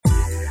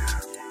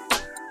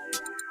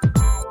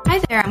Hi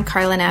there, I'm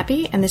Carla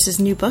Nappi, and this is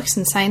New Books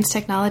in Science,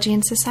 Technology,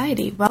 and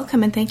Society.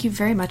 Welcome, and thank you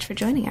very much for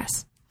joining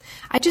us.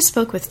 I just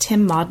spoke with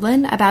Tim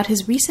Maudlin about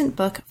his recent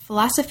book,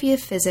 Philosophy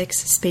of Physics,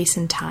 Space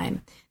and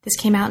Time. This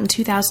came out in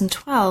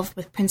 2012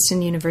 with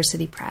Princeton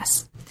University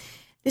Press.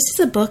 This is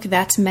a book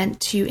that's meant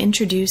to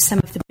introduce some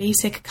of the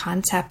basic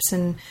concepts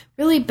and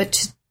really,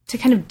 to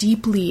kind of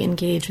deeply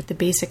engage with the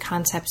basic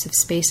concepts of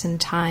space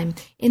and time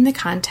in the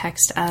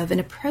context of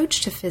an approach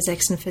to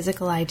physics and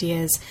physical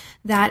ideas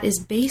that is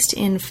based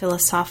in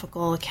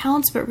philosophical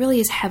accounts, but really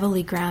is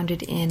heavily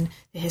grounded in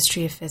the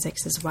history of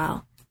physics as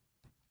well.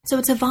 So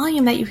it's a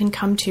volume that you can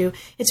come to.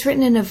 It's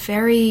written in a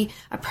very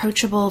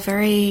approachable,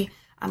 very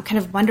kind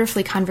of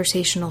wonderfully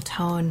conversational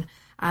tone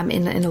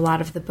in a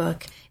lot of the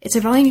book. It's a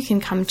volume you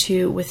can come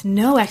to with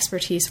no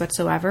expertise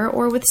whatsoever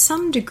or with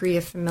some degree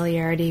of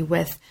familiarity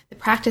with the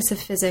practice of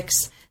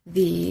physics,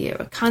 the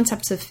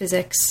concepts of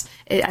physics,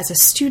 as a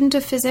student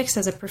of physics,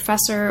 as a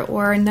professor,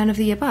 or none of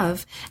the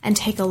above, and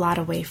take a lot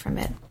away from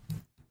it.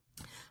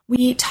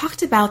 We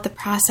talked about the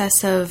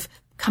process of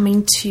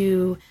coming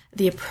to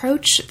the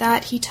approach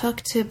that he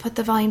took to put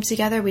the volume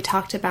together. We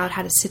talked about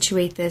how to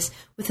situate this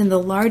within the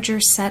larger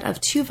set of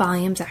two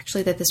volumes,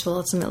 actually, that this will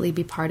ultimately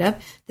be part of,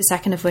 the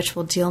second of which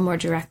will deal more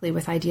directly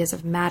with ideas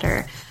of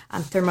matter,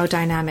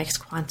 thermodynamics,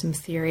 quantum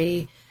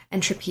theory,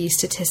 entropy,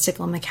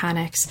 statistical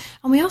mechanics.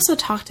 And we also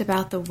talked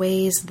about the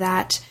ways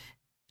that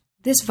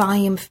this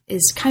volume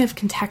is kind of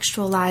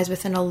contextualized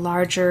within a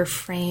larger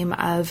frame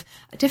of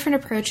different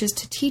approaches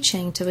to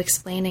teaching, to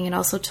explaining, and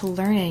also to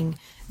learning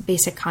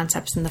basic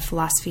concepts in the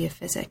philosophy of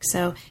physics.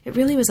 So it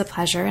really was a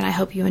pleasure, and I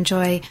hope you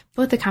enjoy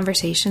both the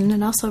conversation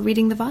and also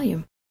reading the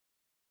volume.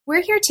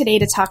 We're here today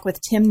to talk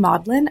with Tim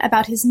Maudlin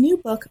about his new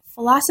book,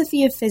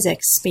 Philosophy of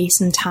Physics, Space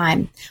and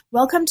Time.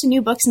 Welcome to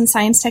New Books in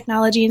Science,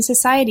 Technology, and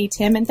Society,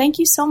 Tim, and thank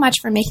you so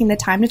much for making the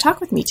time to talk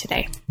with me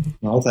today.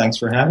 Well, thanks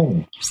for having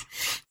me.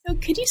 So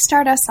could you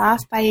start us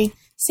off by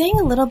saying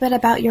a little bit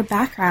about your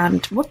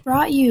background? What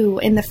brought you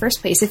in the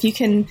first place? If you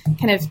can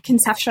kind of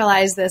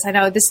conceptualize this. I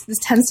know this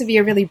tends to be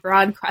a really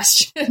broad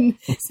question,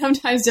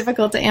 sometimes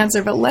difficult to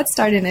answer, but let's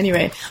start in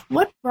anyway.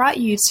 What brought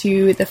you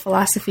to the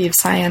philosophy of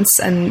science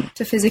and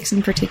to physics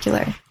in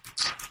particular?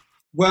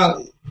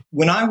 Well,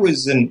 when I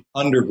was an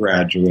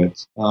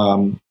undergraduate,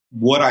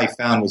 what I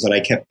found was that I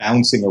kept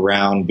bouncing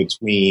around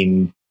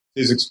between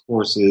physics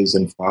courses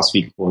and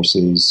philosophy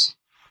courses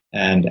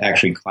and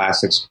actually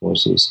classics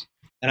courses.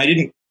 And I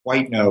didn't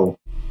quite know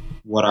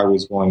what I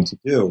was going to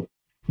do.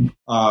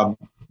 I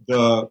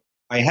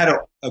had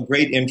a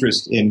great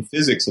interest in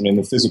physics and in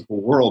the physical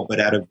world,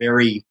 but at a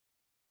very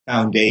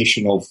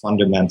foundational,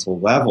 fundamental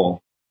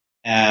level.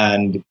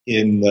 And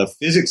in the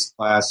physics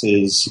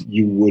classes,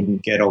 you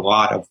wouldn't get a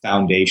lot of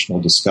foundational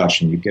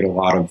discussion. You'd get a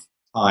lot of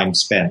time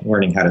spent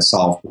learning how to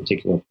solve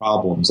particular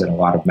problems and a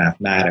lot of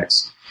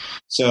mathematics.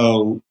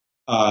 So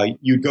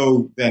you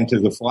go then to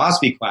the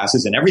philosophy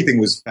classes, and everything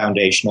was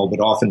foundational,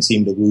 but often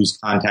seemed to lose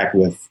contact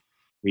with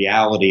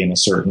reality in a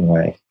certain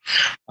way.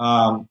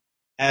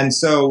 And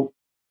so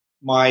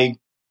my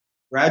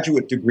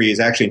graduate degree is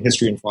actually in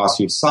history and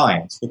philosophy of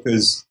science,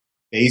 because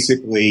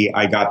basically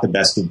I got the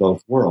best of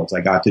both worlds.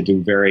 I got to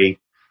do very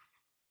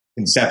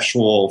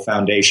conceptual,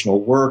 foundational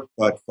work,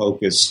 but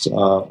focused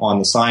on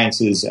the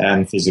sciences,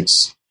 and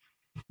physics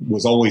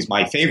was always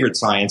my favorite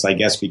science, I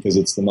guess, because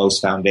it's the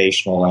most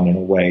foundational and in a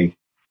way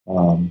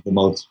the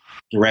most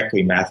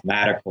directly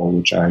mathematical,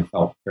 which I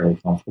felt fairly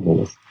comfortable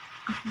with.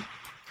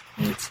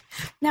 Great.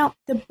 Now,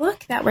 the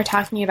book that we're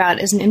talking about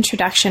is an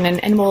introduction,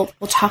 and we'll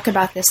talk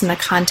about this in the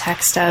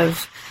context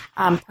of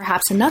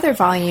perhaps another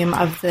volume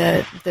of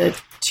the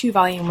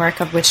two-volume work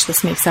of which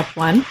this makes up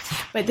one.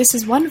 But this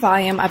is one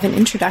volume of an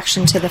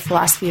introduction to the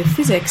philosophy of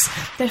physics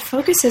that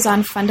focuses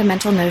on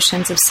fundamental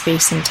notions of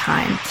space and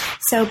time.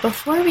 So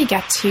before we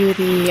get to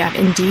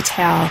in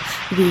detail,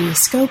 the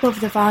scope of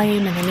the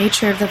volume and the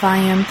nature of the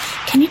volume,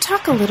 can you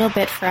talk a little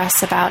bit for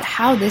us about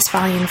how this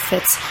volume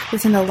fits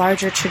within the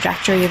larger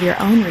trajectory of your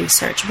own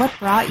research? What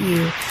brought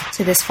you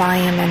to this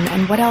volume,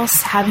 and what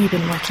else have you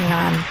been working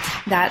on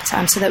that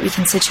so that we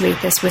can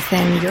situate this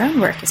within your own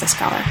work as a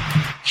scholar?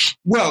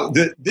 Well,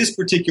 this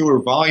particular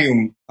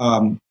volume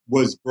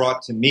was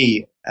brought to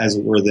me, as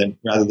it were,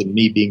 rather than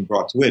me being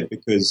brought to it,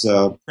 because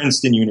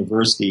Princeton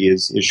University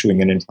is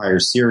issuing an entire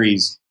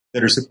series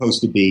that are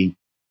supposed to be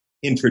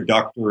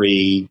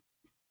introductory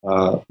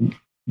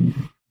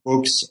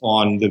books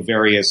on the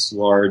various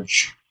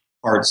large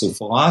parts of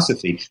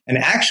philosophy. And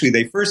actually,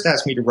 they first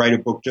asked me to write a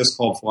book just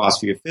called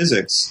Philosophy of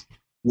Physics,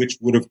 which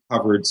would have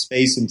covered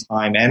space and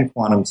time and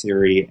quantum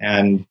theory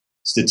and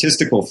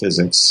statistical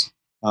physics.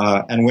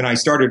 And when I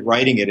started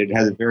writing it, it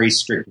had a very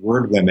strict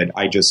word limit.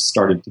 I just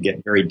started to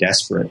get very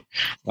desperate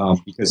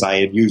because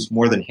I had used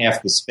more than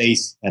half the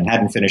space and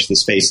hadn't finished the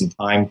space and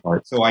time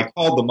part. So I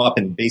called them up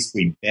and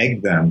basically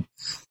begged them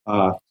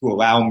to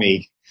allow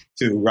me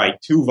to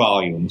write 2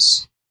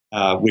 volumes,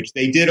 which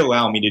they did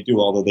allow me to do,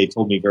 although they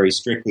told me very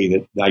strictly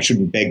that I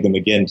shouldn't beg them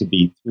again to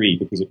be 3,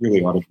 because it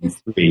really ought to be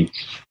 3.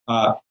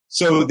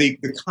 So the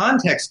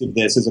context of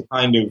this is a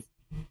kind of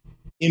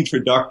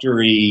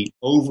introductory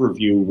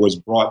overview was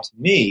brought to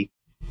me,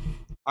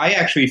 I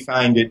actually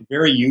find it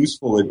very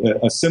useful.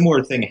 A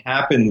similar thing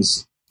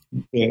happens.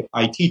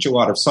 I teach a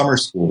lot of summer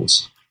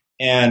schools.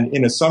 And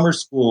in a summer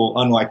school,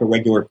 unlike a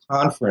regular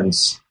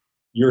conference,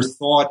 your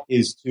thought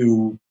is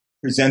to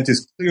present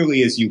as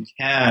clearly as you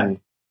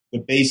can the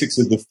basics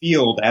of the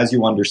field as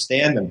you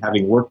understand them,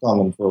 having worked on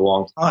them for a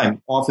long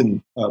time,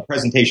 often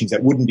presentations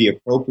that wouldn't be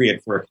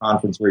appropriate for a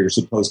conference where you're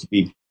supposed to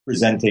be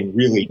presenting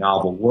really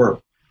novel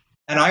work.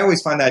 And I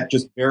always find that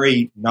just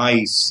very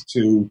nice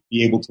to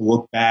be able to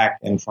look back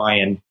and try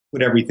and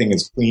put everything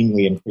as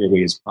cleanly and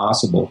clearly as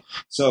possible.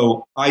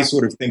 So I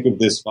sort of think of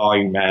this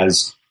volume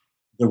as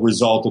the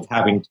result of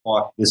having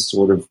taught this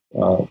sort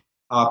of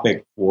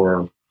topic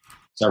for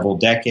several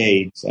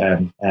decades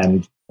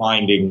and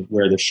finding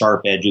where the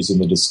sharp edges in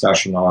the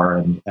discussion are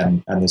and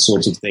the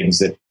sorts of things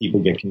that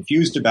people get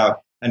confused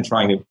about and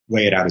trying to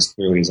lay it out as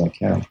clearly as I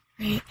can.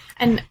 Right.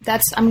 And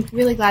I'm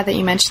really glad that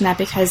you mentioned that,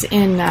 because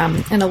in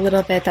a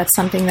little bit, that's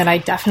something that I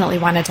definitely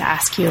wanted to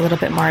ask you a little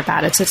bit more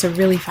about. It's a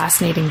really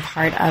fascinating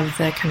part of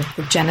the kind of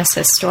the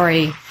genesis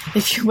story,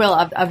 if you will,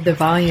 of the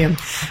volume.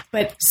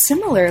 But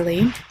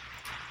similarly,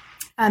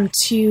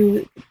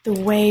 to the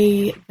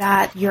way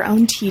that your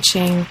own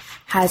teaching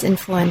has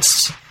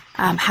influenced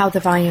how the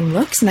volume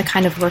looks and the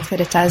kind of work that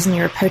it does and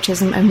your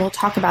approaches, and we'll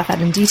talk about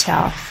that in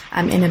detail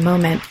in a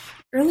moment.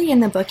 Early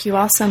in the book, you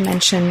also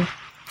mention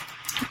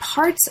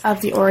parts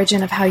of the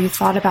origin of how you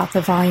thought about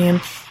the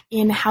volume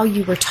in how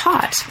you were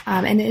taught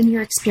and in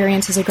your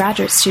experience as a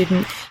graduate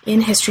student in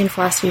history and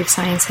philosophy of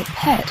science at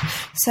Pitt.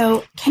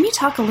 So can you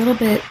talk a little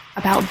bit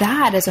about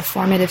that as a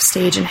formative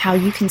stage and how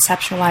you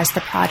conceptualized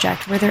the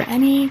project? Were there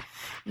any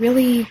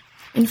really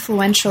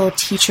influential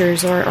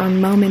teachers or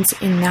moments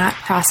in that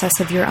process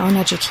of your own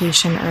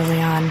education early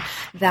on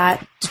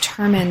that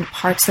determined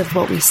parts of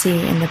what we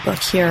see in the book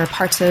here,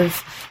 parts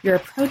of your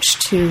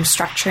approach to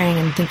structuring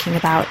and thinking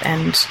about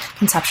and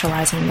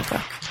conceptualizing the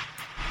book?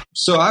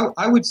 So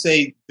I would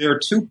say there are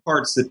two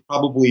parts that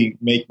probably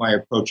make my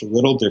approach a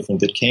little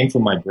different that came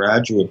from my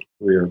graduate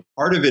career.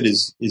 Part of it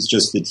is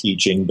just the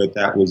teaching, but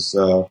that was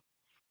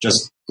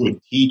just good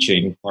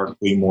teaching.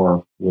 Partly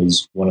more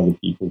was one of the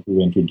people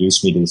who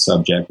introduced me to the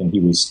subject, and he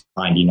was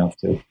kind enough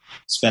to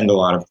spend a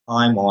lot of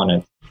time on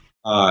it.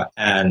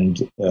 And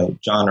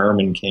John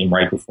Ehrman came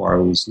right before I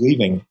was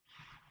leaving.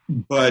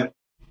 But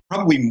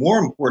probably more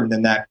important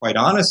than that, quite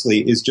honestly,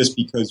 is just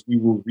because we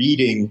were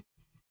reading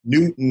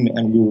Newton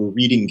and we were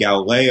reading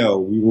Galileo.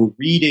 We were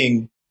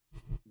reading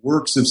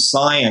works of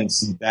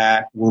science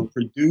that were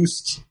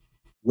produced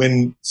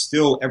when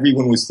still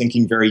everyone was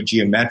thinking very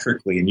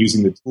geometrically and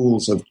using the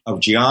tools of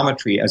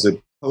geometry as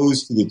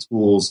opposed to the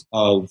tools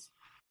of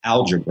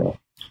algebra.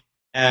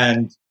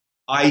 And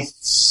I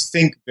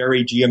think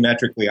very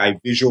geometrically. I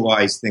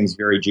visualize things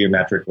very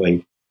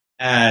geometrically.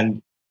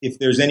 And if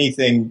there's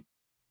anything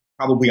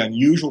probably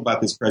unusual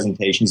about this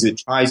presentation, is it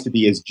tries to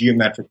be as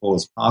geometrical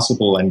as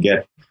possible and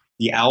get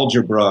the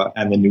algebra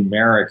and the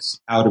numerics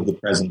out of the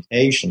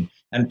presentation.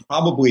 And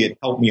probably it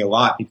helped me a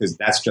lot because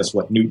that's just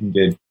what Newton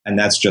did and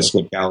that's just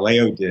what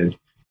Galileo did.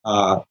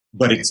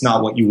 But it's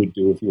not what you would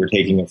do if you were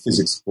taking a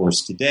physics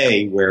course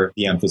today, where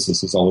the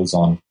emphasis is always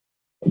on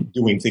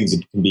doing things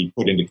that can be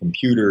put into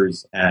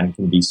computers and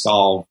can be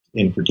solved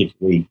in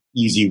particularly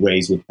easy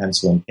ways with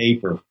pencil and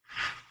paper.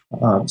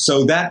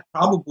 So that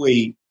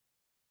probably,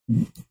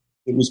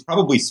 it was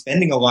probably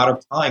spending a lot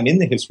of time in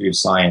the history of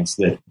science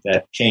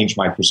that changed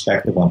my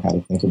perspective on how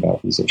to think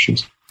about these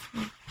issues.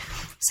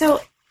 So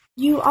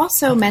you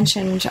also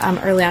mentioned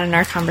early on in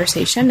our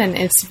conversation, and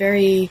it's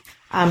very,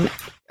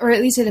 or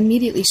at least it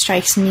immediately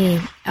strikes me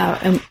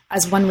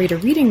as one reader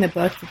reading the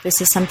book, that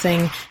this is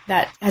something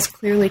that has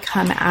clearly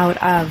come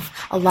out of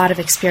a lot of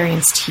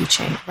experience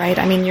teaching, right?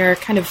 I mean, your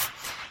kind of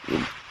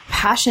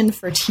passion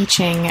for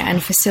teaching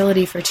and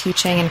facility for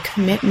teaching and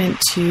commitment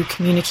to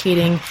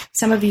communicating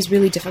some of these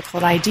really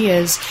difficult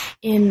ideas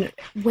in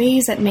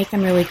ways that make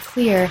them really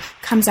clear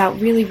comes out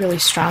really, really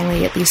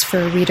strongly, at least for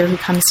a reader who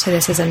comes to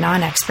this as a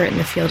non-expert in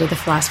the field of the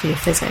philosophy of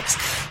physics.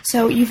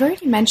 So you've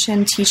already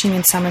mentioned teaching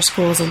in summer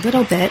schools a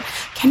little bit.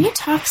 Can you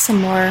talk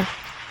some more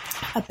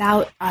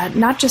about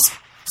not just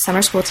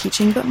summer school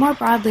teaching, but more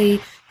broadly,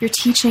 your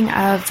teaching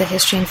of the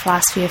history and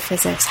philosophy of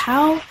physics?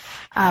 How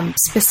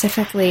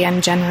specifically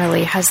and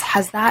generally has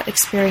that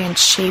experience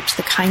shaped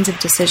the kinds of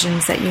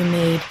decisions that you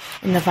made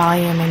in the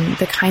volume and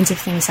the kinds of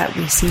things that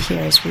we see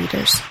here as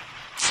readers?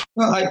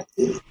 Well,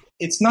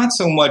 it's not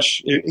so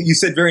much, you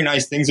said very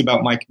nice things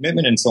about my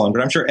commitment and so on,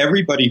 but I'm sure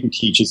everybody who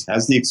teaches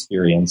has the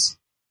experience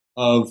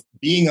of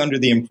being under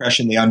the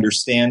impression they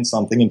understand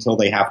something until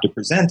they have to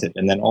present it.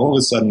 And then all of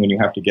a sudden, when you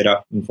have to get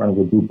up in front of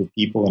a group of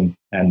people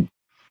and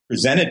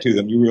present it to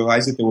them, you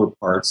realize that there were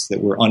parts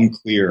that were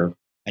unclear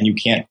and you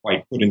can't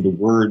quite put into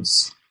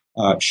words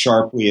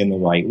sharply in the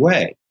right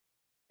way.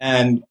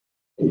 And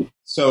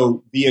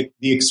so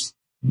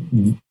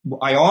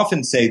I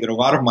often say that a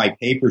lot of my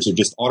papers are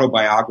just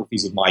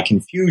autobiographies of my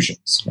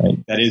confusions,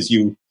 right? That is,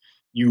 you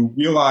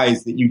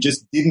realize that you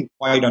just didn't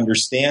quite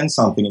understand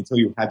something until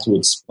you had to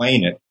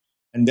explain it.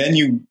 And then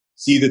you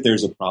see that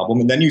there's a problem,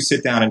 and then you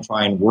sit down and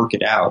try and work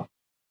it out.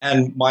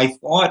 And my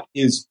thought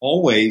is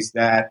always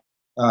that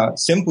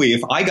simply,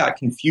 if I got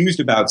confused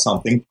about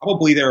something,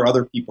 probably there are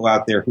other people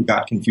out there who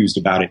got confused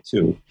about it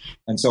too.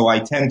 And so I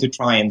tend to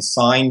try and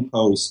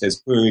signpost as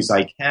clearly as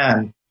I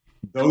can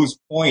those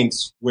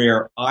points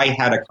where I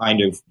had a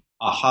kind of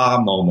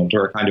aha moment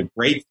or a kind of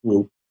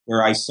breakthrough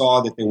where I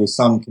saw that there was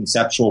some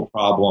conceptual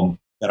problem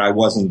that I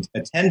wasn't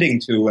attending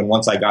to. And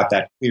once I got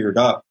that cleared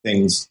up,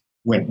 things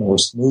went more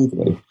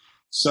smoothly.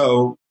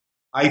 So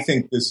I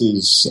think this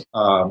is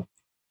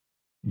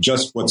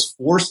just what's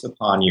forced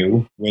upon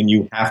you when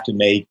you have to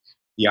make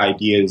the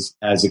ideas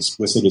as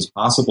explicit as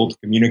possible to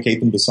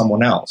communicate them to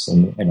someone else.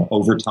 And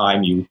over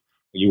time, you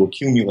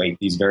accumulate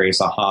these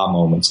various aha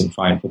moments and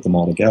try and put them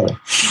all together.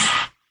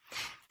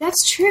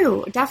 That's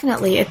true,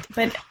 definitely.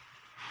 But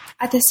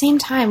at the same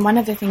time, one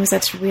of the things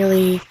that's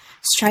really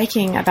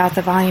striking about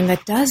the volume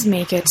that does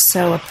make it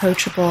so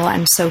approachable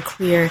and so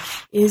clear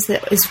is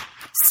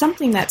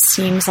something that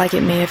seems like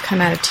it may have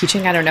come out of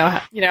teaching. I don't know,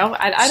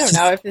 I don't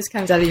know if this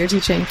comes out of your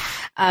teaching,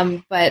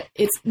 but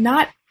it's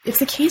not. It's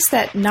the case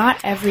that not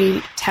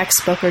every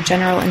textbook or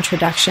general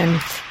introduction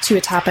to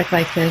a topic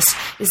like this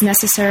is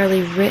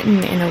necessarily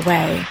written in a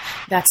way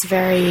that's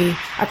very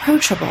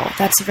approachable,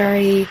 that's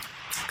very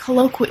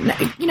colloquial,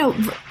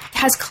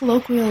 has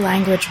colloquial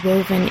language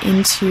woven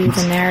into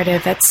the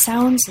narrative that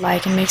sounds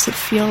like and makes it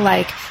feel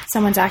like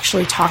someone's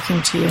actually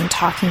talking to you and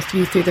talking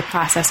through the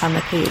process on the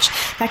page.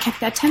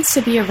 That tends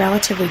to be a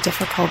relatively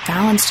difficult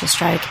balance to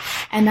strike,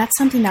 and that's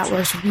something that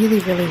works really,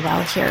 really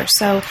well here.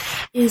 So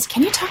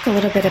can you talk a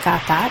little bit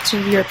about that,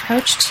 to your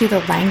approach to the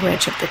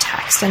language of the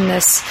text and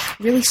this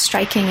really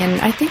striking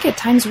and I think at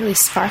times really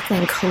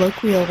sparkling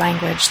colloquial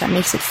language that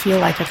makes it feel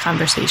like a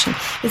conversation?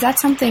 Is that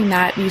something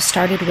that you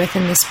started with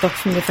in this book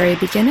from the very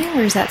beginning,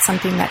 or is that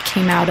something that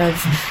came out of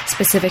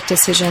specific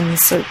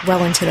decisions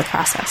well into the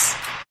process?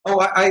 Oh,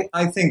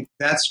 I think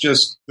that's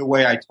just the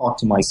way I talk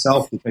to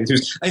myself.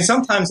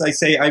 Sometimes I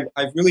say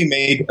I've really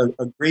made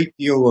a great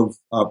deal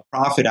of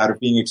profit out of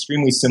being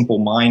extremely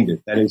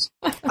simple-minded. That is,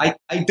 I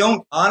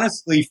don't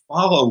honestly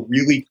follow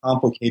really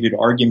complicated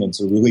arguments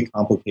or really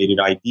complicated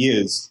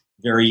ideas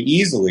very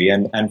easily.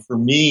 And for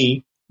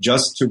me,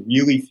 just to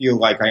really feel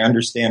like I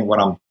understand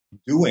what I'm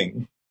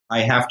doing,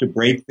 I have to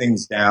break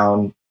things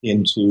down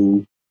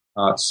into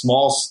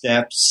small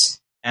steps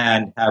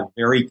and have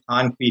very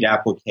concrete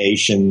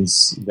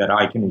applications that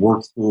I can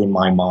work through in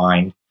my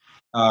mind.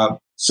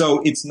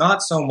 So it's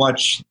not so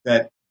much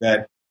that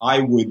I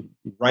would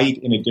write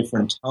in a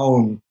different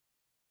tone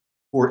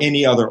for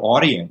any other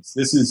audience.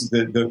 This is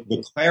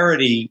the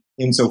clarity,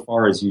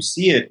 insofar as you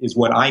see it, is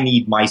what I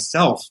need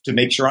myself to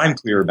make sure I'm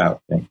clear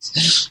about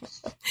things.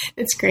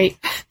 It's great.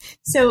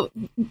 So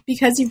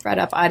because you brought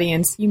up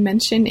audience, you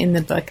mentioned in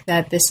the book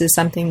that this is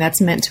something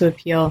that's meant to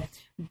appeal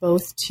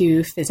both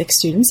to physics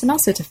students and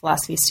also to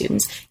philosophy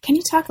students. Can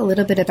you talk a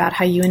little bit about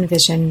how you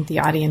envision the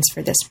audience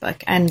for this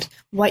book and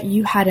what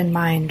you had in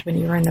mind when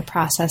you were in the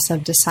process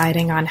of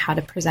deciding on how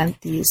to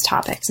present these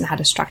topics and how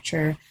to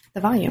structure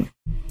the volume?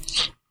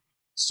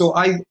 So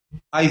I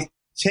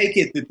take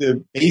it that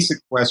the basic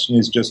question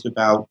is just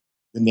about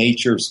the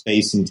nature of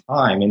space and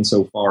time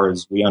insofar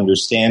as we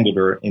understand it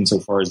or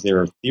insofar as there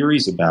are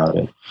theories about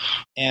it.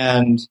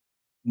 And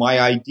my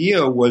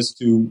idea was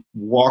to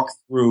walk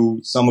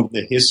through some of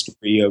the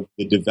history of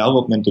the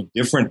development of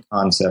different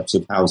concepts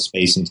of how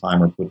space and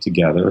time are put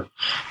together,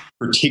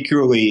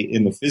 particularly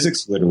in the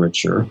physics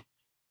literature,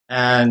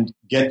 and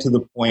get to the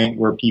point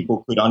where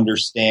people could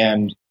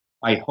understand,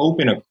 I hope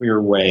in a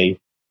clear way,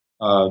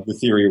 the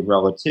theory of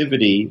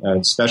relativity,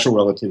 special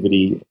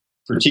relativity,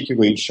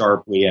 particularly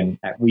sharply, and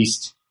at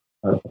least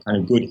a kind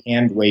of good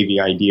hand-wavy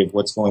idea of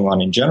what's going on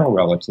in general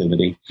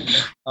relativity.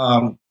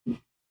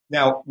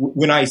 Now,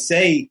 when I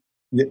say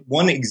that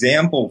one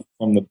example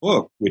from the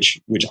book, which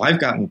I've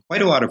gotten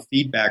quite a lot of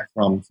feedback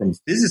from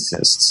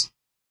physicists,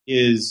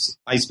 is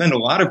I spend a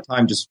lot of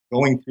time just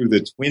going through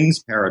the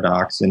twins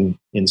paradox in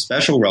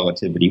special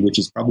relativity, which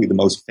is probably the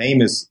most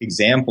famous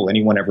example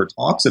anyone ever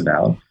talks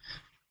about.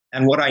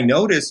 And what I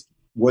noticed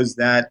was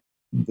that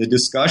the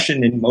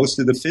discussion in most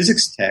of the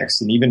physics texts,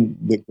 and even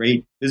the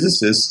great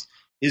physicists,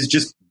 is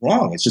just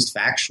wrong. It's just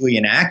factually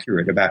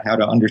inaccurate about how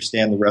to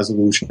understand the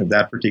resolution of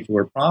that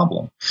particular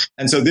problem.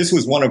 And so this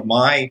was one of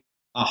my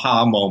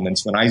aha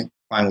moments when I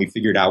finally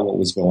figured out what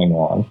was going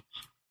on.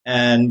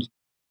 And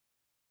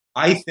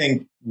I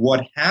think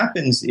what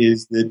happens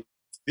is that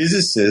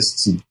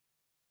physicists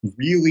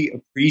really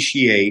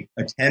appreciate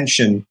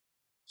attention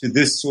to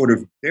this sort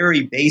of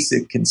very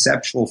basic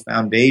conceptual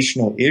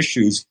foundational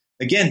issues,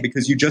 again,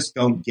 because you just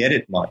don't get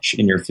it much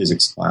in your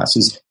physics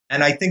classes.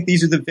 And I think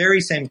these are the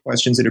very same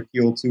questions that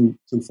appeal to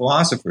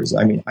philosophers.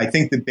 I mean, I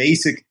think the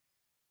basic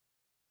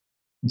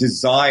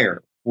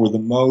desire for the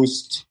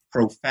most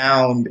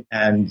profound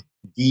and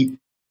deep,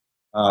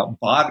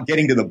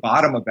 getting to the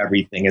bottom of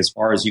everything as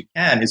far as you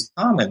can is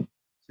common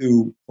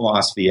to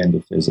philosophy and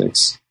to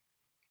physics.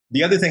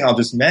 The other thing I'll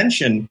just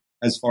mention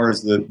as far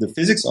as the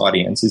physics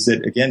audience is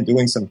that, again,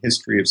 doing some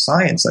history of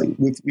science,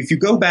 if you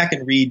go back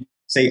and read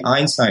say,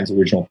 Einstein's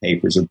original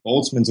papers or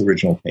Boltzmann's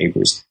original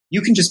papers,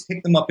 you can just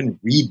pick them up and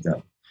read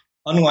them.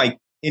 Unlike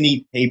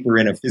any paper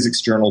in a physics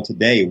journal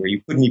today where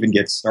you couldn't even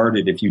get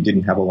started if you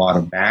didn't have a lot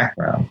of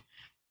background.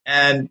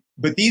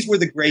 But these were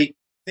the great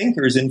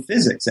thinkers in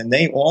physics, and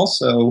they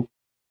also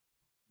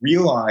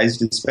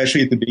realized,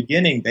 especially at the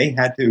beginning, they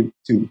had to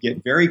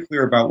get very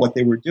clear about what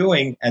they were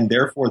doing, and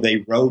therefore they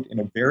wrote in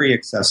a very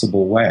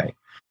accessible way.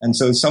 And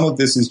so some of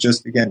this is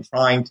just, again,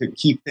 trying to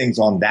keep things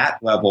on that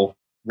level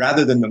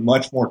rather than the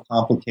much more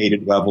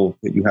complicated level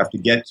that you have to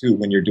get to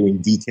when you're doing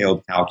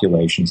detailed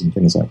calculations and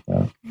things like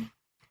that.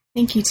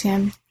 Thank you,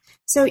 Tim.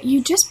 So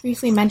you just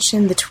briefly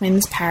mentioned the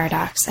twins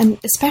paradox, and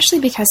especially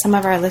because some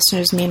of our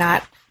listeners may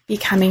not be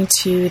coming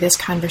to this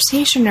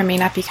conversation or may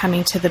not be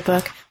coming to the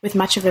book with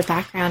much of a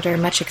background or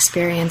much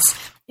experience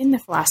in the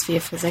philosophy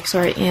of physics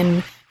or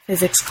in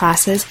physics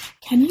classes.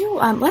 Can you,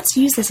 let's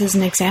use this as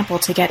an example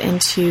to get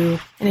into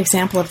an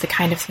example of the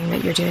kind of thing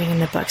that you're doing in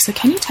the book. So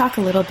can you talk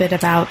a little bit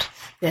about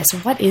this?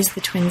 What is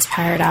the twins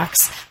paradox?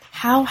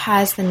 How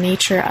has the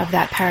nature of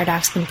that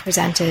paradox been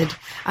presented,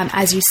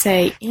 as you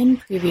say, in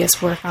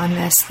previous work on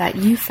this that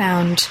you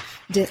found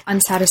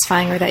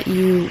unsatisfying or that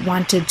you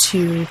wanted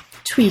to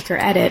tweak or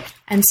edit?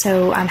 And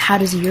so how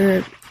does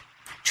your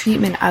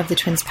treatment of the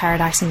twins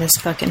paradox in this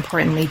book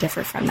importantly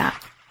differ from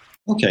that?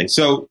 Okay,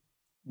 so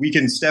we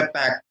can step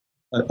back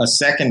a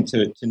second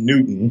to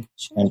Newton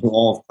and to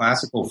all of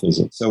classical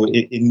physics. So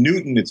in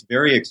Newton, it's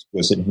very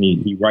explicit, and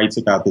he writes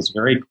about this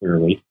very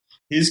clearly.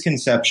 His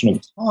conception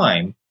of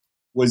time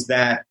was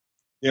that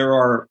there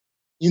are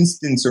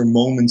instants or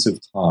moments of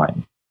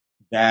time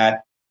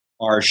that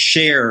are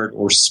shared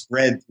or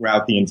spread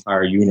throughout the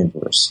entire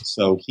universe.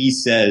 So he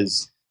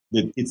says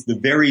that it's the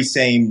very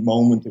same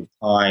moment of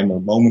time or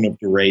moment of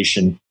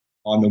duration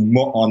on the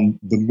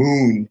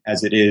moon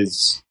as it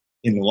is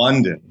in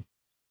London.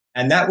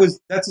 And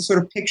that's a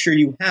sort of picture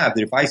you have,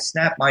 that if I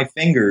snap my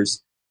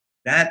fingers,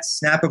 that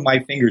snap of my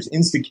fingers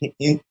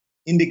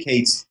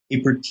indicates a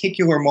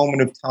particular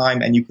moment of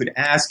time, and you could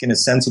ask in a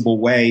sensible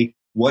way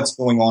what's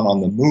going on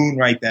the moon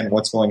right then,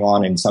 what's going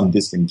on in some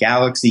distant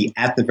galaxy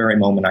at the very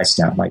moment I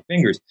snap my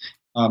fingers.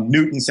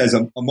 Newton says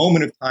a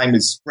moment of time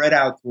is spread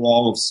out through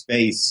all of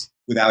space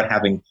without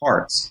having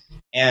parts.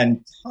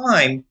 And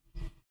time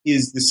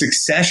is the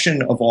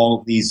succession of all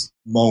of these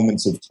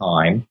moments of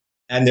time,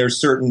 and there are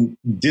certain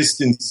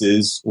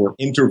distances or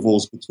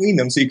intervals between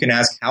them, so you can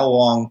ask how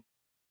long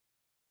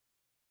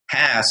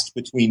passed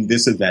between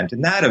this event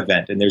and that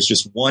event, and there's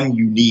just one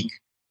unique,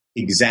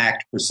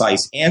 exact,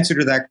 precise answer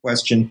to that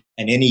question,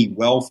 and any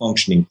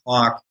well-functioning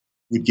clock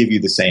would give you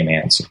the same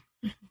answer.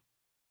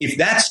 If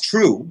that's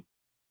true,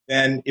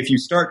 then if you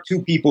start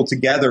two people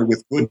together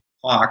with good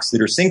clocks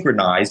that are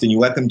synchronized and you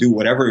let them do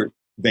whatever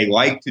they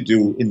like to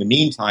do in the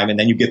meantime, and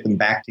then you get them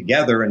back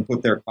together and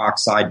put their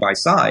clocks side by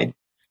side,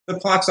 the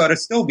clocks ought to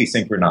still be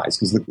synchronized,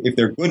 because if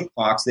they're good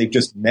clocks, they've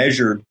just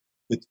measured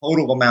the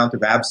total amount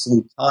of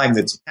absolute time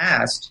that's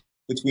passed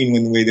between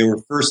when they were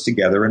first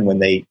together and when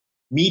they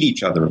meet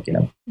each other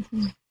again.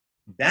 Mm-hmm.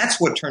 That's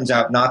what turns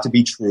out not to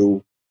be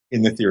true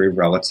in the theory of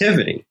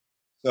relativity.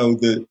 So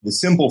the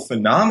simple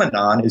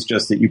phenomenon is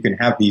just that you can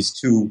have these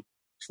two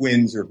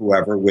twins or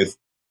whoever with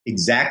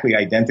exactly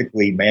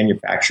identically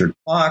manufactured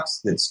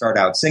clocks that start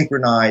out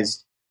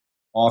synchronized.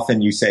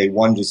 Often you say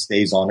one just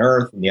stays on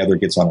Earth and the other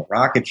gets on a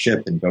rocket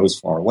ship and goes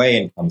far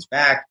away and comes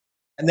back.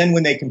 And then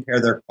when they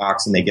compare their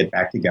clocks and they get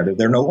back together,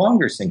 they're no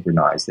longer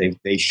synchronized.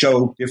 They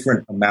show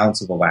different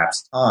amounts of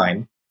elapsed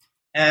time.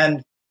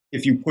 And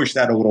if you push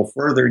that a little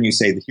further and you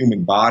say the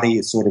human body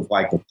is sort of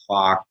like a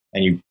clock,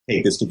 and you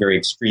take this to very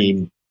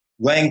extreme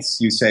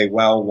lengths, you say,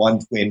 well, one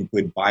twin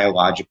could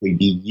biologically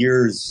be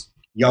years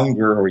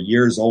younger or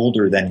years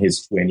older than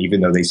his twin,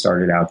 even though they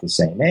started out the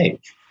same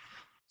age.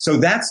 So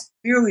that's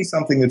clearly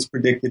something that's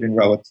predicted in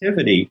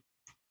relativity.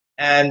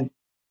 And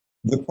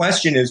the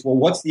question is, well,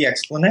 what's the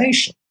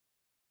explanation?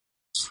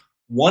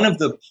 One of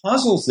the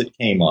puzzles that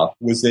came up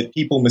was that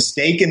people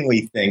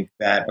mistakenly think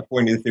that,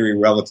 according to the theory of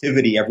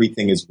relativity,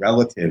 everything is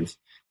relative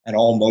and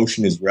all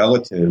motion is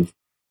relative,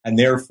 and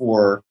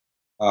therefore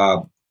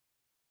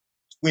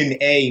twin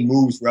A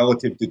moves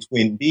relative to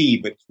twin B,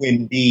 but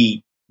twin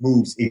B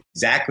moves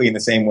exactly in the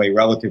same way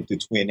relative to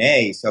twin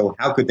A. So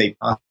how could they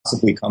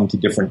possibly come to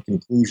different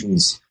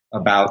conclusions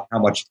about how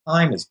much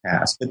time has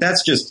passed? But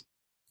that's just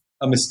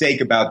a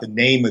mistake about the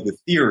name of the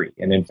theory.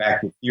 And in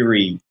fact, the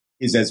theory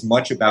is as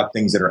much about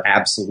things that are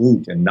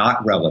absolute and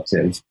not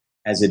relative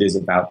as it is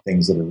about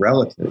things that are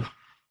relative.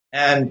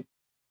 And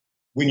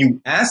when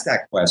you ask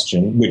that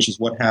question, which is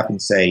what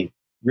happened, say,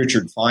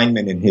 Richard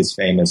Feynman in his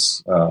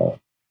famous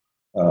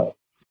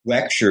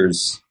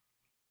lectures,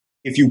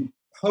 if you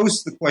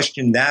pose the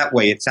question that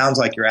way, it sounds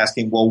like you're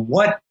asking, well,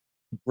 what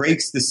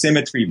breaks the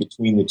symmetry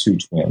between the two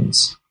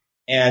twins?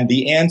 And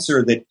the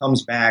answer that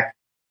comes back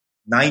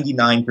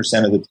 99%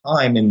 of the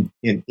time in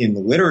the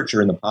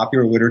literature, in the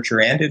popular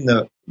literature and in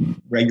the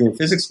regular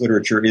physics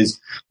literature, is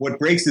what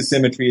breaks the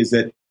symmetry is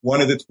that one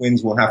of the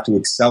twins will have to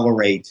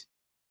accelerate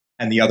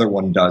and the other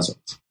one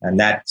doesn't. And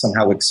that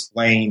somehow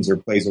explains or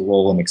plays a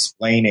role in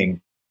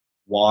explaining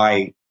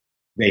why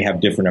they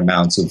have different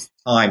amounts of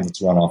time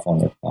that's run off on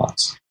their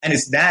clocks. And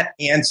it's that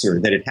answer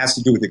that it has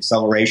to do with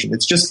acceleration.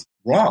 It's just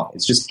wrong.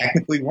 It's just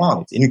technically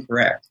wrong. It's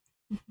incorrect.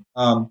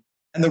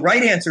 And the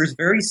right answer is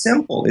very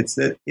simple.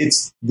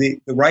 The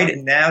right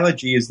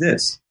analogy is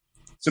this.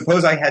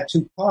 Suppose I had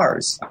two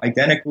cars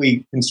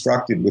identically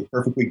constructed with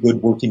perfectly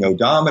good working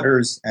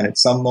odometers, and at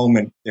some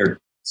moment they're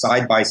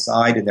side by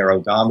side and their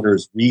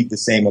odometers read the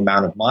same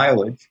amount of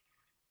mileage.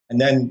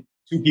 And then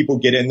two people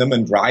get in them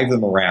and drive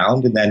them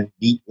around and then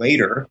meet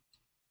later.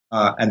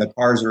 And the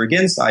cars are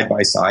again side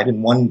by side,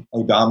 and one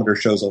odometer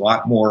shows a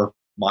lot more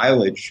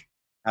mileage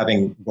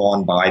having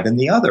gone by than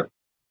the other.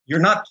 You're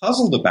not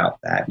puzzled about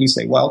that. You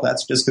say, well,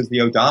 that's just because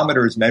the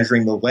odometer is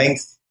measuring the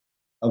length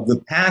of the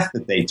path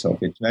that they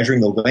took. It's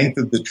measuring the length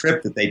of the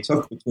trip that they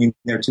took between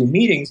their two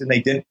meetings, and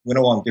they went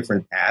along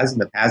different paths,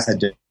 and the paths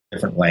had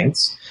different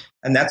lengths,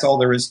 and that's all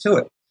there is to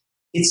it.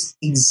 It's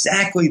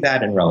exactly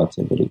that in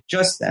relativity,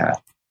 just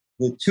that.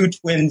 The two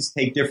twins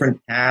take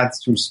different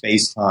paths through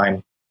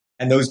space-time,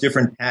 and those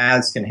different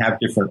paths can have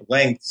different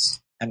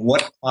lengths, and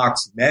what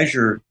clocks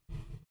measure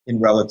in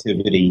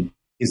relativity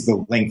is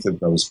the length of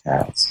those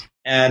paths.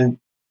 And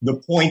the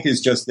point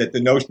is just that the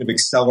notion of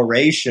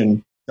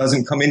acceleration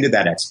doesn't come into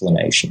that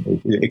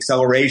explanation.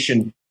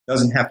 Acceleration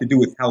doesn't have to do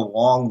with how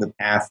long the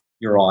path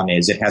you're on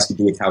is. It has to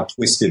do with how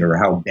twisted or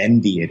how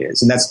bendy it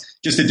is. And that's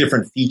just a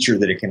different feature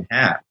that it can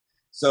have.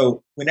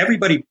 So when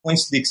everybody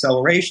points to the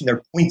acceleration,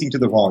 they're pointing to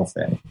the wrong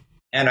thing.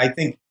 And I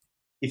think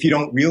if you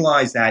don't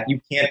realize that, you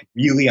can't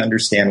really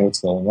understand what's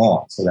going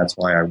on. So that's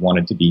why I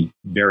wanted to be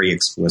very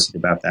explicit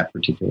about that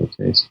particular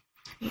case.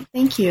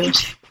 Thank you.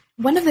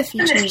 One of the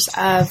features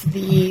of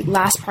the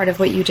last part of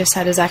what you just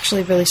said is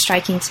actually really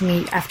striking to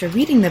me after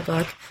reading the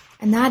book,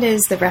 and that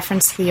is the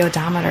reference to the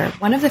odometer.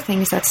 One of the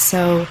things that's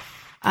so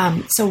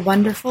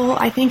wonderful,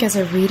 I think, as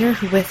a reader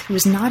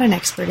who's not an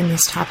expert in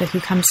this topic, who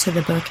comes to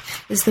the book,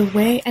 is the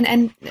way,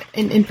 and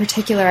in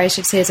particular, I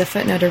should say as a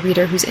footnote, a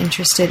reader who's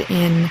interested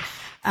in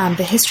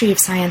the history of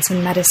science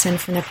and medicine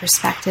from the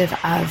perspective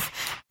of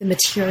the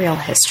material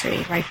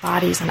history, right,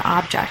 bodies and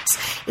objects,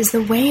 is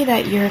the way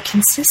that you're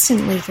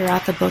consistently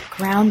throughout the book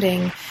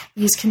grounding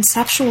these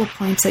conceptual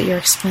points that you're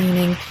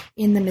explaining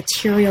in the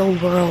material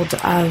world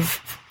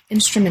of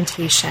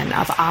instrumentation,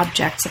 of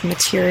objects, of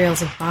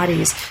materials, of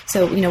bodies.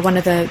 So, one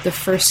of the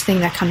first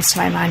thing that comes to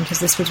my mind, because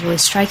this was really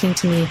striking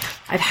to me,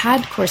 I've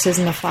had courses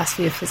in the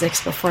philosophy of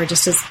physics before,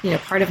 just as,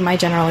 part of my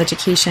general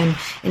education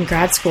in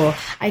grad school.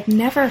 I'd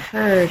never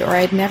heard or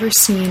I'd never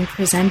seen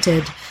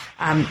presented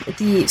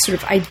the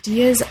sort of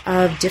ideas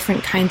of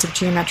different kinds of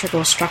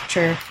geometrical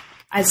structure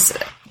as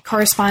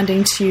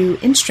corresponding to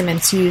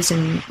instruments used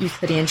in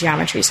Euclidean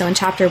geometry. So in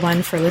chapter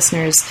 1 for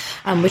listeners,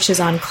 which is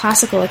on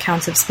classical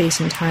accounts of space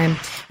and time,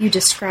 you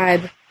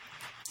describe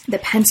the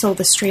pencil,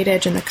 the straight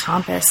edge, and the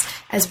compass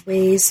as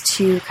ways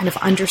to kind of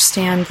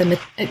understand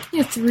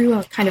through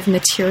a kind of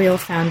material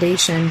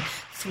foundation,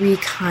 three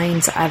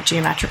kinds of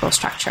geometrical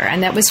structure.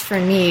 And that was for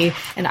me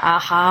an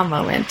aha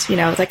moment.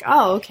 It's like,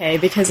 oh, okay,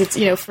 because it's,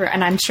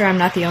 and I'm sure I'm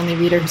not the only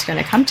reader who's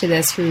going to come to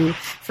this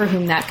for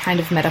whom that kind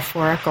of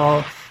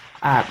metaphorical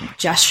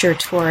gesture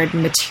toward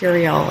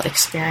material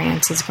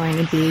experience is going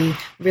to be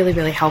really,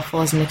 really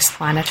helpful as an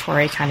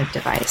explanatory kind of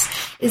device.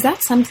 Is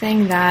that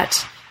something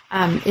that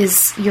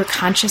you're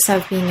conscious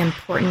of being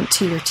important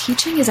to your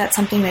teaching? Is that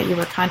something that you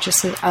were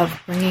conscious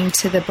of bringing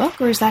to the book,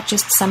 or is that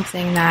just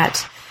something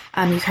that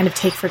you kind of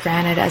take for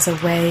granted as a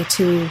way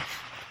to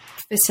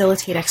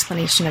facilitate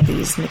explanation of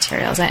these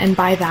materials? And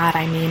by that,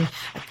 I mean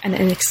an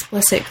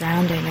explicit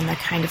grounding in the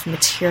kind of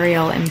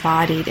material,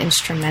 embodied,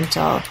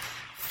 instrumental,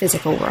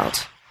 physical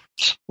world.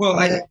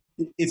 Well,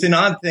 it's an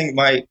odd thing.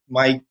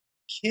 My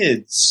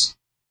kids,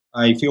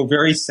 I feel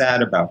very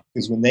sad about,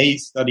 because when they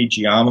study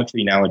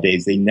geometry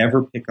nowadays, they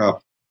never pick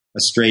up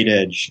a straight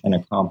edge and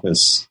a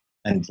compass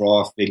and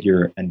draw a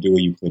figure and do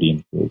a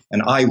Euclidean proof.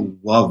 And I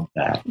love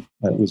that.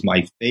 That was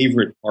my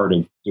favorite part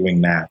of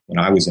doing math when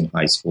I was in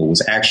high school,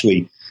 was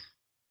actually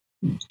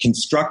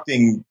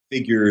constructing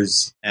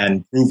figures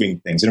and proving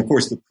things. And of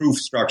course, the proof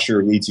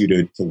structure leads you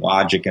to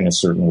logic in a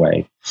certain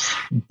way.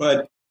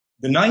 But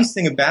the nice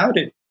thing about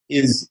it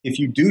is if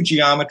you do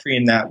geometry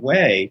in that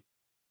way,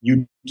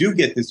 you do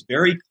get this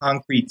very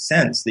concrete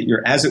sense that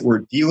you're, as it were,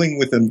 dealing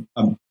with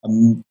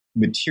a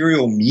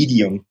material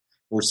medium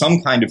or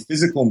some kind of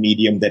physical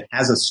medium that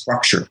has a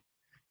structure,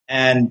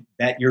 and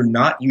that you're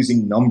not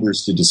using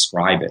numbers to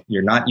describe it.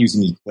 You're not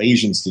using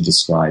equations to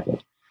describe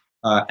it.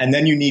 And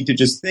then you need to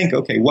just think,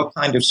 okay, what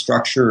kind of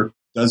structure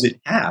does it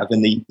have?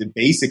 And the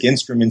basic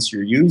instruments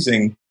you're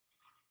using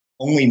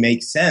only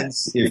make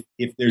sense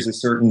if there's a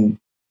certain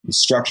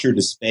structure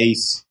to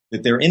space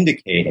that they're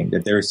indicating,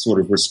 that they're sort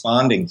of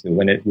responding to,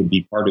 and it would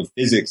be part of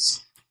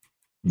physics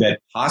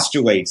that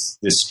postulates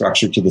this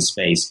structure to the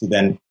space to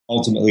then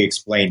ultimately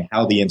explain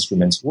how the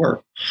instruments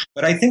work.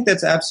 But I think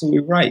that's absolutely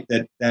right,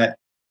 that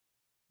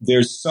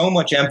there's so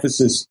much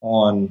emphasis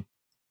on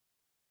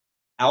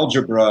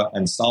algebra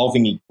and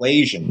solving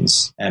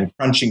equations and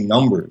crunching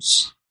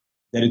numbers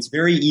that it's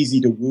very easy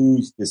to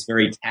lose this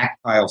very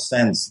tactile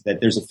sense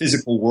that there's a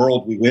physical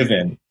world we live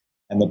in,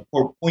 And the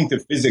point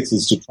of physics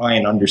is to try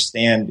and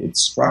understand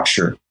its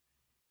structure.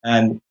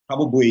 And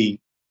probably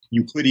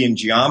Euclidean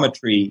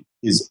geometry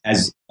is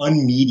as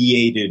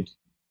unmediated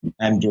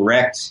and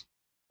direct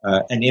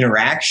an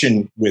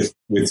interaction with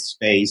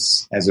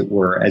space, as it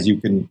were, as you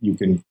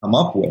can come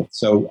up with.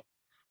 So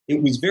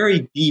it was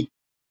very deep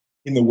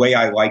in the way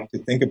I like to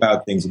think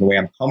about things, in the way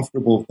I'm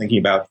comfortable thinking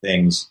about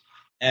things.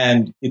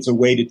 And it's a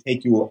way to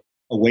take you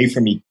away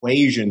from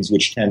equations,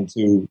 which tend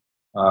to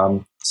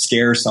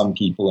scare some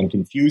people and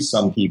confuse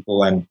some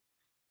people, and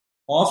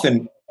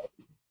often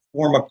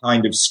form a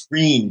kind of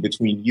screen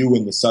between you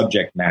and the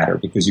subject matter,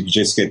 because you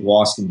just get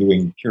lost in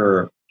doing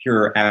pure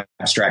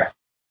abstract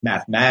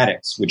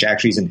mathematics, which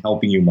actually isn't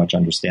helping you much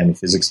understand the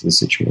physics of the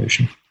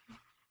situation.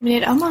 I mean,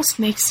 it almost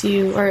makes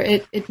you, or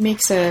it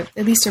makes at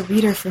least a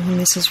reader for whom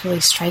this is really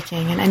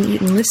striking. And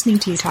listening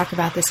to you talk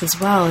about this as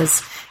well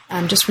is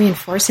just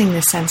reinforcing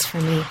this sense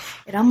for me.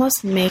 It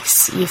almost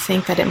makes you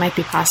think that it might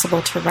be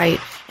possible to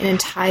write an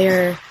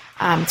entire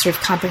sort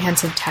of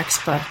comprehensive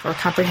textbook or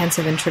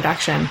comprehensive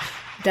introduction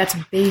that's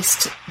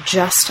based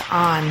just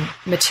on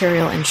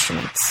material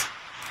instruments,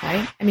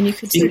 right? I mean, you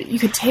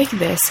could take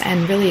this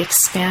and really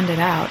expand it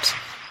out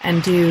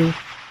and do,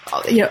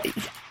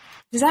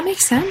 does that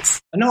make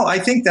sense? No, I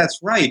think that's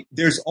right.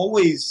 There's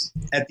always,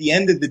 at the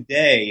end of the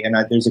day, and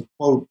there's a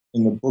quote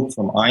in the book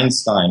from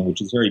Einstein, which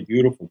is very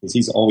beautiful, because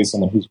he's always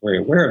someone who's very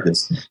aware of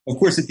this. Of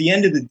course, at the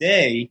end of the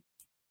day,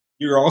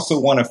 you also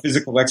want a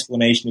physical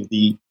explanation of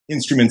the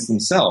instruments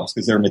themselves,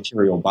 because they're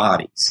material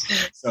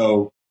bodies.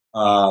 So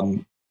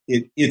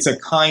it's a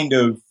kind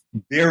of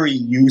very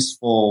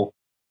useful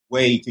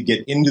way to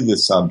get into the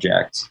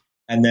subject.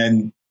 And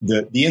then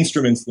the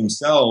instruments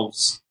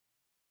themselves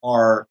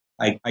are,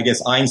 I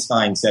guess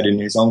Einstein said in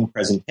his own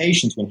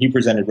presentations when he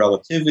presented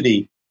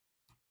relativity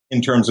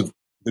in terms of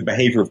the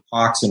behavior of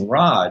clocks and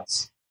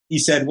rods, he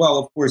said, well,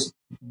 of course,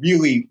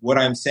 really what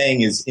I'm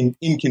saying is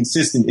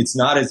inconsistent. It's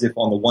not as if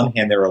on the one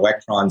hand there are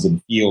electrons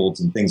and fields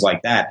and things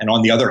like that, and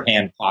on the other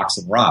hand, clocks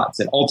and rods.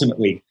 And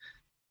ultimately,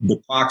 the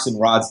clocks and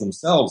rods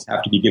themselves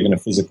have to be given a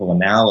physical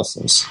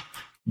analysis.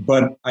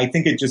 But I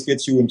think it just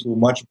gets you into a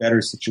much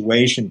better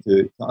situation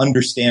to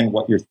understand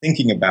what you're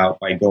thinking about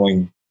by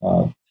going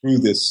through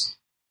this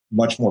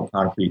much more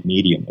concrete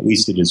medium. At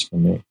least it is for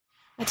me.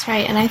 That's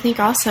right. And I think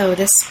also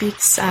this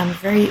speaks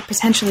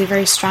potentially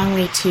very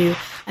strongly to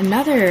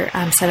another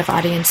set of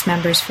audience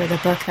members for the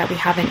book that we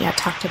haven't yet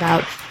talked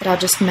about, that I'll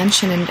just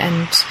mention and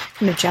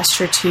kind of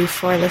gesture to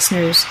for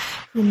listeners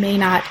who may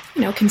not,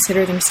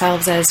 consider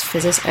themselves as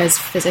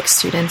physics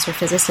students or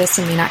physicists,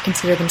 and may not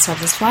consider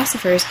themselves as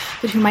philosophers,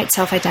 but who might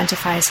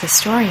self-identify as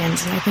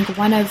historians. And I think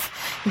one of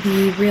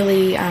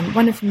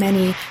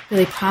many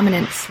really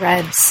prominent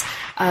threads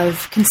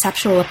of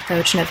conceptual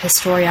approach and of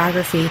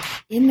historiography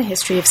in the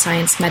history of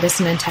science,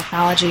 medicine, and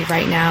technology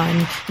right now,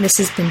 and this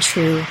has been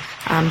true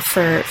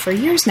for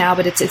years now,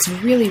 but it's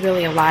really,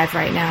 really alive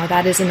right now.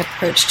 That is an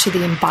approach to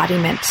the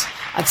embodiment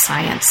of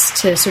science,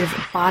 to sort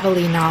of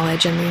bodily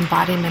knowledge and the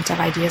embodiment of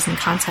ideas and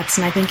concepts.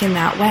 And I think in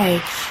that way,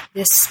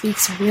 this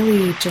speaks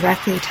really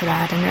directly to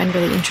that and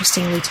really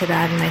interestingly to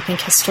that. And I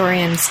think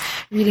historians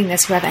reading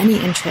this who have any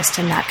interest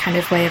in that kind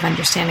of way of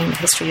understanding the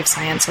history of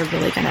science are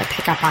really going to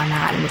pick up on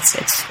that. And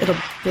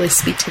it'll really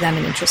speak to them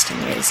in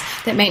interesting ways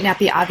that might not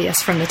be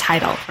obvious from the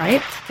title,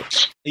 right?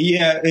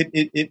 Yeah,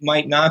 it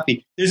might not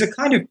be. There's a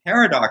kind of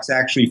paradox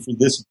actually for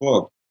this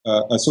book.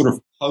 A sort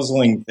of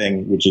puzzling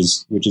thing, which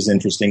is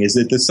interesting, is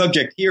that the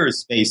subject here is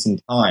space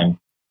and time,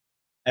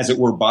 as it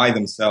were, by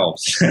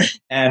themselves.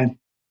 And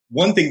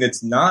one thing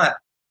that's not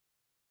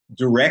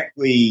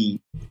directly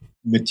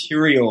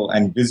material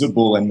and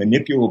visible and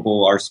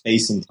manipulable are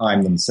space and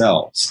time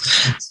themselves.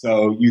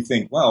 So you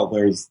think, well,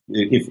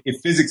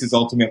 if physics is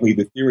ultimately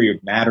the theory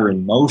of matter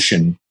and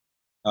motion,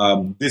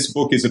 this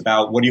book is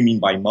about what do you mean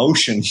by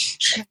motion,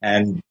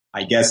 and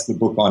I guess the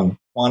book on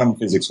quantum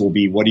physics will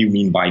be what do you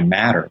mean by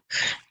matter.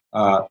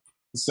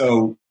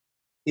 So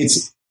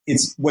it's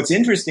what's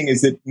interesting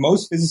is that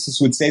most physicists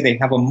would say they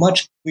have a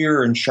much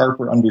clearer and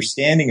sharper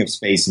understanding of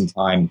space and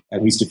time,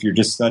 at least if you're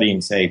just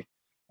studying, say,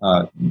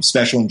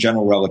 special and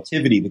general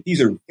relativity, that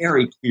these are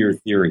very clear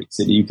theories,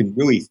 that you can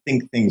really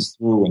think things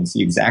through and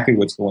see exactly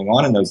what's going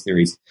on in those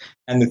theories.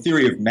 And the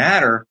theory of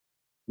matter,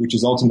 which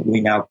is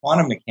ultimately now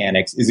quantum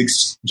mechanics,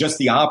 is just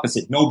the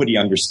opposite. Nobody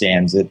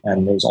understands it,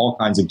 and there's all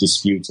kinds of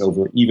disputes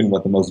over even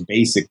what the most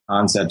basic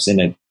concepts in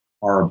it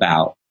are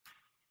about.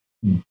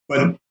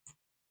 But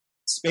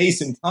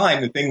space and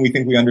time, the thing we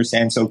think we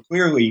understand so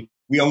clearly,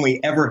 we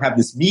only ever have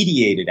this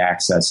mediated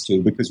access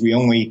to, because we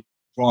only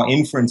draw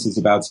inferences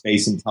about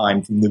space and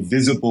time from the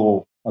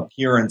visible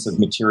appearance of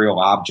material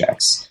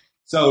objects.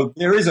 So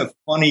there is a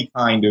funny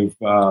kind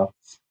of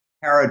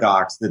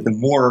paradox that the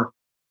more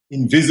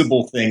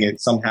invisible thing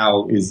it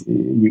somehow is,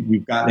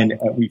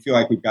 we feel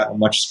like we've gotten a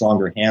much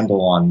stronger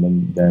handle on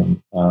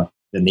than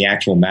the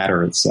actual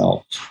matter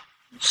itself.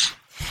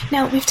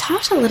 Now, we've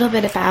talked a little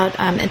bit about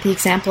the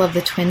example of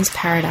the twins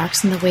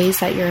paradox and the ways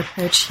that your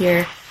approach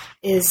here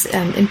is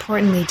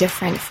importantly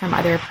different from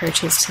other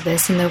approaches to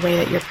this in the way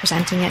that you're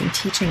presenting it and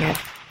teaching it.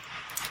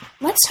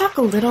 Let's talk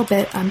a little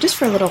bit, just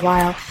for a little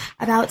while,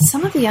 about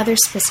some of the other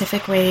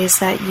specific ways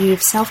that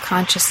you've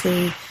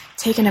self-consciously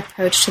taken an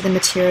approach to the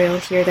material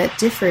here that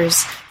differs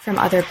from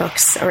other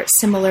books or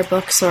similar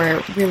books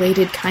or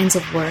related kinds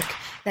of work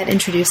that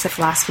introduce the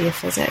philosophy of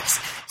physics.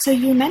 So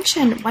you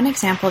mentioned one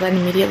example that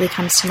immediately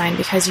comes to mind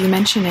because you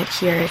mention it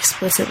here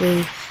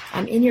explicitly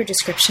in your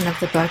description of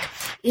the book,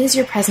 is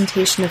your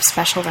presentation of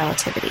special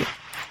relativity.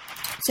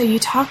 So you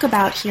talk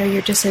about here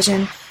your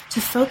decision to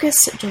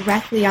focus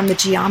directly on the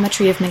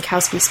geometry of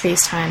Minkowski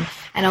spacetime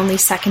and only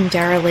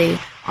secondarily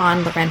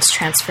on Lorentz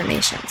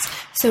transformations.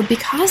 So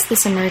because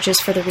this emerges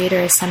for the reader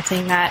as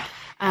something that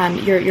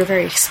you're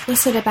very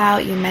explicit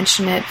about, you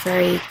mention it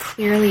very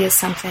clearly as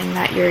something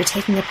that you're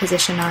taking a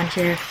position on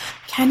here,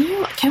 can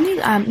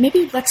we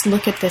maybe let's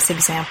look at this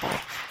example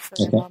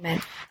for a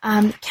moment.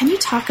 Can you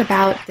talk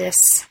about this?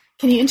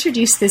 Can you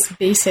introduce this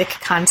basic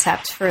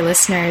concept for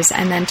listeners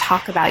and then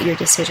talk about your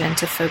decision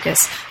to focus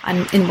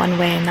on in one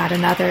way and not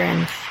another,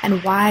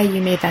 and why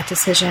you made that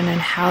decision and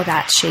how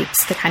that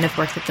shapes the kind of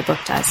work that the book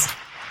does?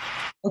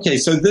 Okay,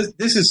 so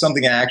this is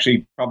something that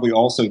actually probably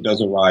also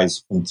does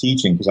arise from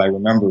teaching, because I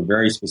remember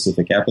very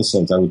specific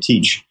episodes. I would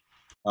teach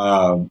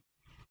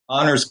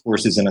honors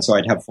courses, and so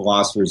I'd have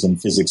philosophers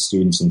and physics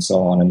students and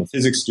so on, and the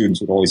physics students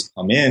would always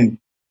come in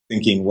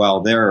thinking, well,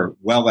 they're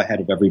well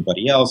ahead of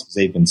everybody else because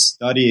they've been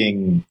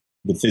studying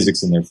the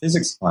physics in their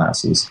physics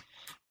classes.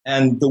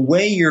 And the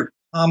way you're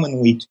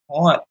commonly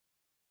taught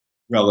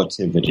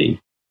relativity,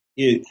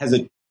 it has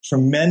a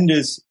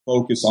tremendous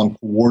focus on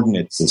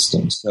coordinate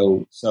systems.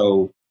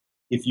 So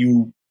if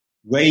you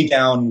lay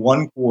down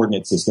one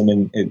coordinate system,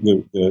 and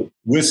the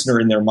listener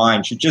in their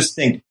mind should just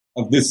think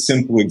of this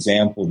simple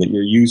example that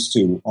you're used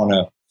to. On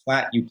a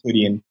flat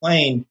Euclidean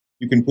plane,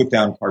 you can put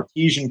down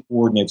Cartesian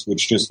coordinates,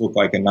 which just look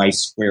like a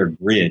nice square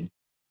grid.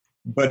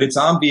 But it's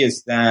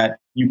obvious that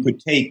you could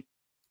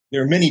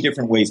there are many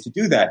different ways to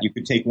do that. You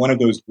could take one of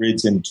those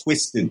grids and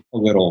twist it a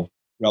little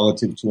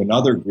relative to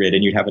another grid,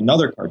 and you'd have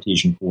another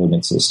Cartesian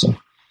coordinate system.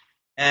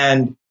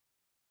 And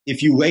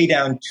if you lay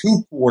down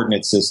two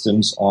coordinate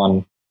systems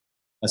on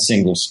a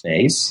single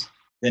space,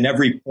 then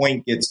every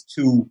point gets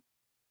two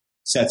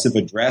sets of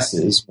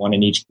addresses, one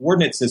in each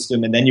coordinate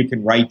system, and then you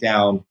can write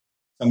down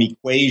some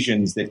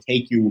equations that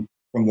take you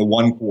from the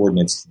one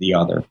coordinates to the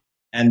other.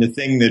 And the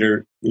thing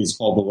that is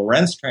called the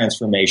Lorentz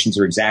transformations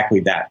are exactly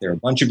that. They're a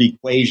bunch of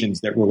equations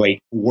that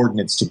relate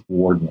coordinates to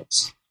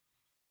coordinates.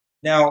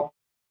 Now,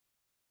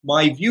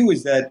 my view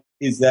is that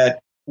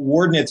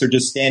coordinates are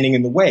just standing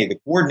in the way. The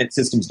coordinate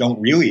systems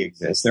don't really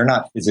exist. They're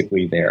not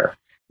physically there.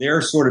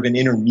 They're sort of an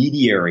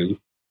intermediary,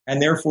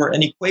 and therefore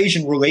an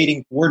equation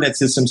relating coordinate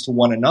systems to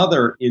one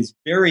another is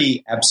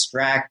very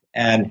abstract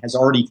and has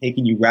already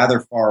taken you rather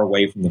far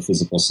away from the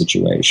physical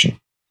situation.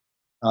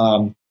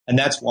 And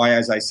that's why,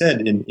 as I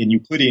said, in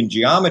Euclidean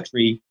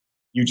geometry,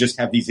 you just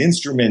have these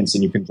instruments,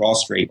 and you can draw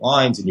straight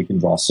lines, and you can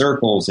draw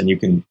circles, and you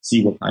can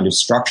see what kind of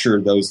structure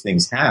those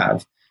things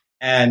have.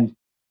 And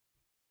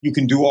you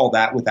can do all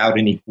that without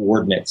any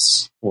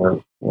coordinates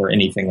or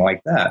anything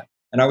like that.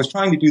 And I was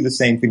trying to do the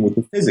same thing with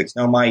the physics.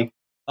 Now, my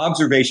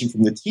observation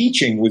from the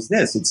teaching was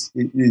this: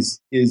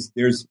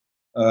 there's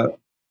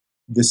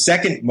the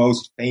second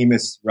most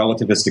famous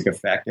relativistic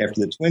effect after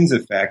the twins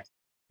effect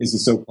is the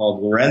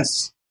so-called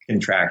Lorentz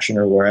contraction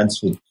or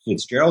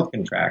Lorentz-Fitzgerald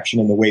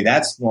contraction. And the way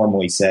that's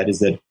normally said is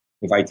that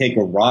if I take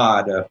a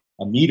rod,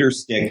 a meter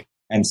stick,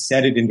 and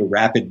set it into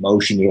rapid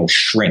motion, it'll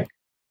shrink.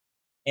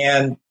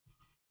 And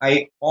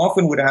I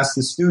often would ask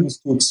the students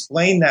to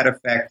explain that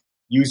effect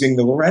using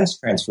the Lorentz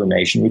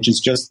transformation, which is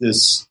just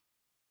this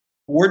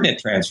coordinate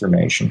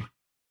transformation.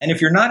 And if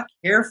you're not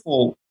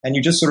careful and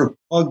you just sort of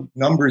plug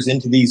numbers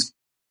into these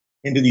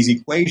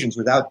equations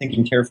without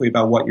thinking carefully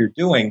about what you're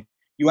doing,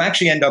 you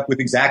actually end up with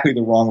exactly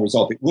the wrong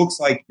result. It looks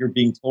like you're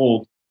being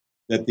told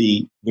that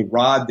the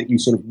rod that you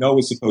sort of know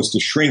is supposed to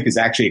shrink is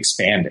actually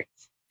expanding.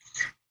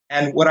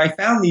 And what I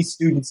found these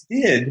students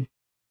did,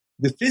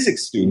 the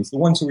physics students, the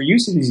ones who were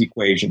used to these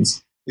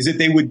equations, is that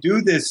they would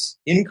do this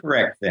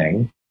incorrect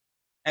thing,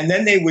 and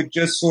then they would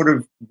just sort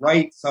of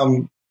write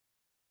some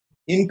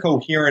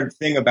incoherent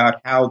thing about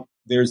how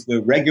there's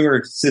the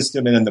regular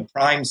system and then the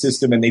prime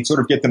system, and they'd sort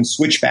of get them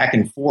switch back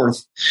and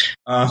forth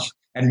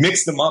and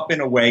mix them up in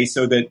a way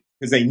so that,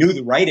 because they knew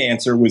the right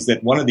answer was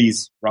that one of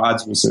these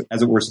rods was,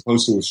 as it were,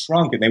 supposed to have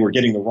shrunk, and they were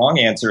getting the wrong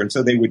answer. And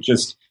so they would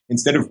just,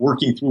 instead of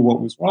working through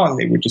what was wrong,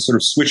 they would just sort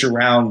of switch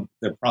around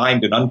the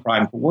primed and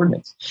unprimed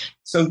coordinates.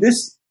 So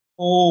this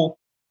whole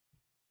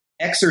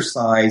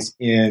exercise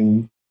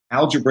in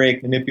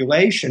algebraic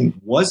manipulation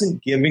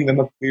wasn't giving them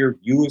a clear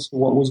view as to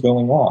what was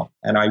going on.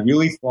 And I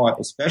really thought,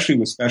 especially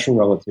with special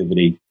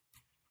relativity,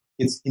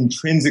 it's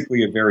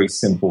intrinsically a very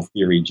simple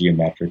theory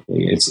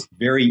geometrically. It's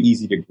very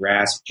easy to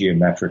grasp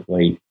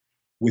geometrically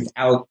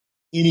without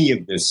any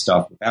of this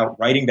stuff, without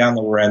writing down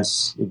the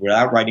Lorentz,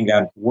 without writing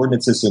down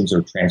coordinate systems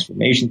or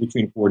transformations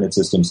between coordinate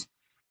systems.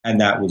 And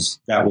that was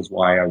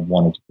why I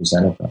wanted to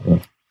present it that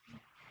way.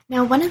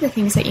 Now, one of the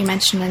things that you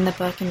mentioned in the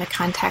book in the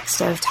context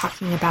of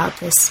talking about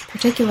this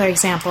particular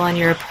example and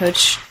your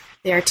approach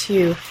there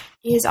too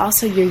is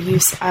also your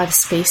use of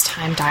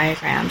space-time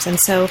diagrams. And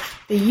so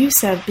the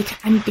use of,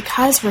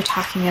 because we're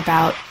talking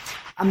about,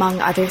 among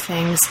other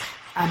things,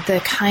 the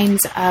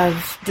kinds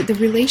of the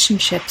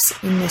relationships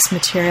in this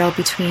material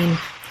between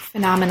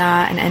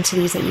phenomena and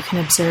entities that you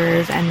can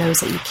observe and those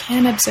that you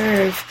can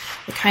observe,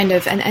 the kind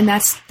of, and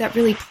that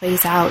really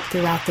plays out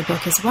throughout the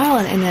book as well,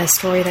 and in the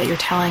story that you're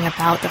telling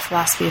about the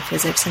philosophy of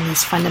physics and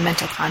these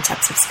fundamental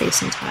concepts of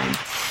space and time.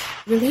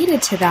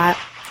 Related to that,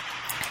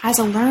 as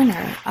a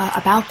learner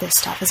about this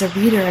stuff, as a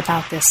reader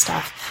about this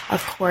stuff,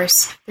 of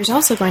course, there's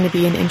also going to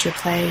be an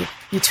interplay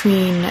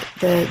between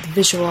the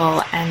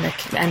visual and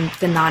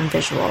the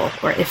non-visual,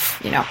 or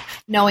if,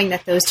 knowing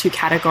that those two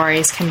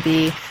categories can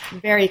be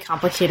very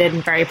complicated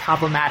and very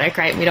problematic,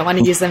 right? We don't want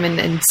to use them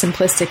in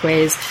simplistic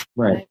ways.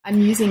 Right.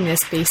 I'm using this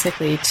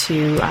basically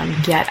to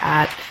get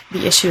at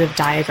the issue of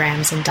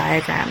diagrams and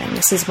diagramming.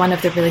 This is one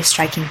of the really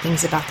striking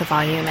things about the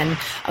volume. And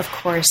of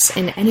course,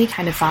 in any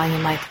kind of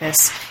volume like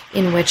this,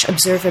 in which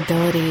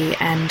observability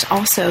and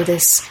also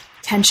this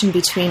tension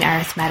between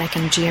arithmetic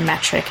and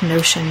geometric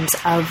notions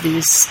of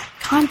these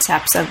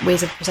concepts, of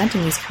ways of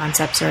presenting these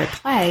concepts are at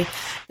play,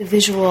 the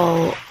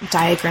visual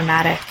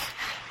diagrammatic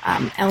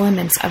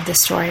elements of the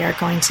story are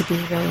going to be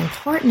really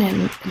important,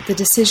 and the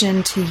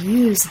decision to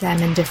use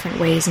them in different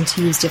ways and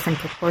to use different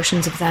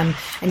proportions of them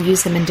and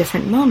use them in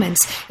different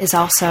moments is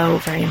also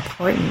very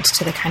important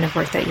to the kind of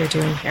work that you're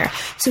doing here.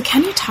 So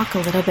can you talk a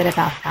little bit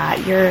about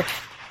that?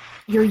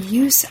 Your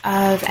use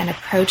of an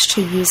approach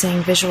to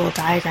using visual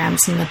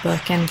diagrams in the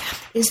book, and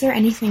is there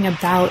anything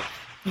about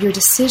your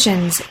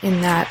decisions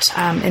in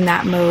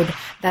that mode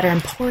that are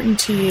important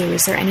to you?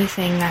 Is there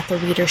anything that the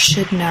reader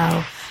should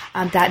know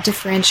that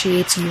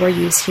differentiates your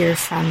use here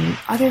from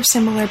other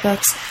similar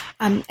books?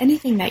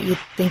 Anything that you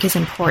think is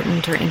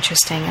important or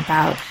interesting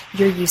about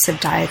your use of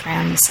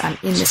diagrams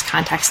in this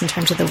context in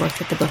terms of the work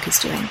that the book is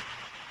doing?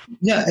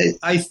 Yeah,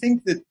 I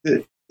think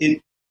that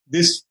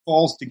this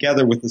falls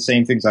together with the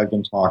same things I've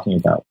been talking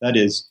about. That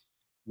is,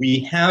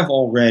 we have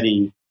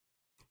already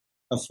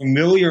a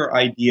familiar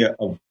idea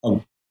of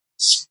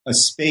a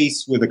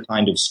space with a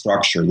kind of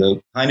structure.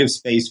 The kind of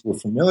space we're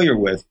familiar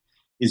with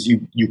is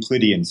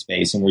Euclidean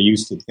space, and we're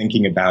used to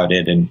thinking about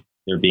it and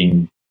there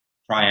being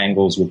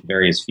triangles with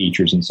various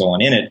features and so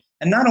on in it.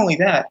 And not only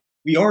that,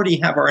 we already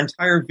have our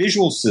entire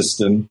visual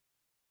system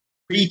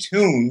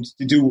pre-tuned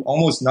to do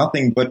almost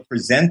nothing but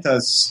present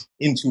us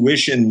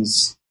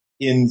intuitions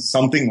in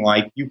something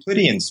like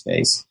Euclidean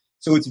space.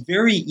 So it's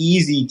very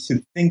easy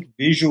to think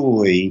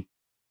visually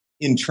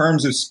in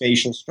terms of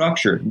spatial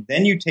structure.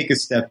 Then you take a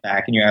step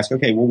back and you ask,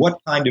 okay, well,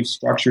 what kind of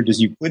structure does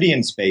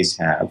Euclidean space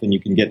have? And you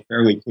can get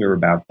fairly clear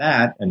about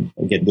that. And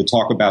again, the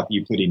talk about the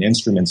Euclidean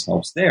instruments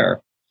helps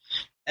there.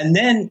 And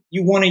then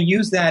you want to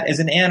use that as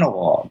an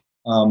analog.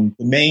 The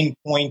main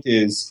point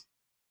is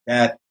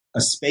that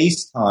a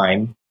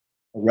space-time,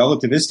 a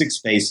relativistic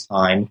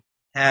space-time,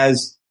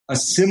 has a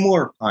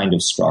similar kind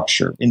of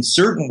structure. In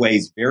certain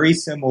ways, very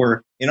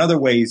similar. In other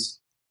ways,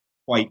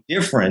 quite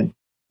different.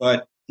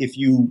 But if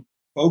you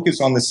focus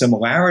on the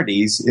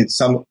similarities,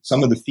 some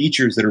of the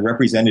features that are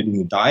represented in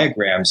the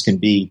diagrams can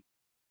be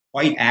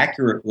quite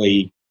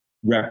accurately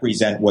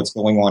represent what's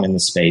going on in the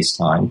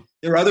space-time.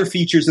 There are other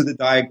features of the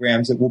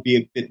diagrams that will be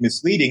a bit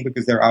misleading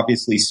because they're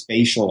obviously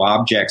spatial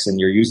objects and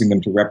you're using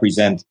them to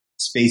represent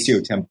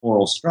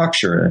spatiotemporal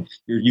structure.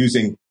 You're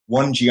using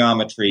one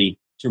geometry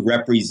to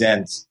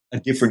represent a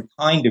different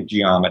kind of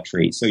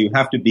geometry. So you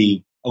have to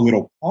be a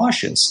little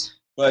cautious.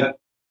 But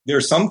there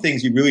are some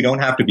things you really don't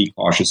have to be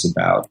cautious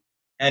about.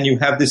 And you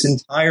have this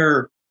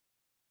entire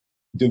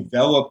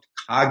developed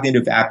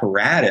cognitive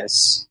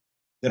apparatus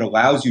that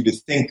allows you to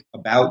think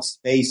about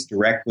space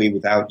directly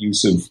without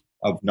use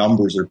of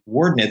numbers or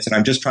coordinates. And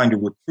I'm just trying to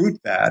recruit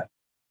that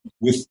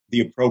with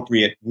the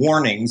appropriate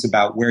warnings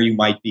about where you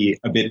might be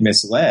a bit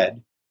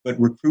misled, but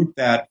recruit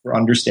that for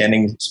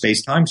understanding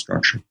space-time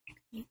structure.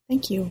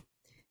 Thank you.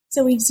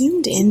 So we've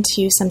zoomed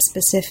into some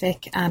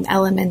specific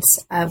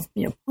elements of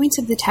points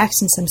of the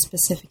text and some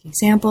specific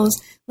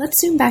examples. Let's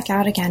zoom back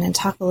out again and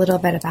talk a little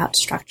bit about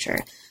structure.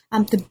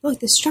 The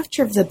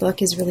structure of the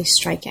book is really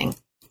striking.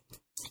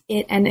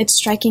 It's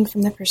striking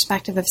from the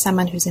perspective of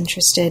someone who's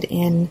interested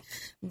in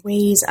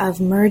ways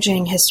of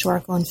merging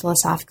historical and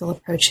philosophical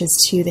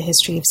approaches to the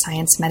history of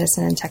science,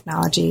 medicine, and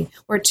technology,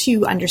 or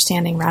to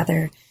understanding,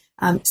 rather,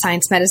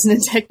 science, medicine,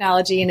 and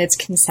technology in its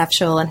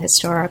conceptual and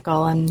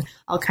historical and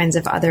all kinds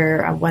of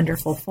other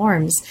wonderful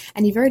forms.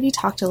 And you've already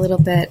talked a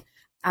little bit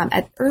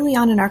early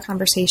on in our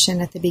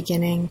conversation at the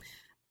beginning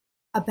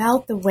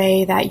about the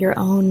way that your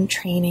own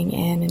training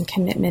in and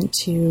commitment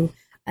to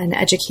an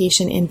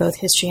education in both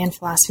history and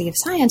philosophy of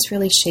science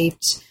really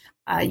shaped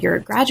your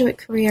graduate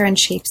career and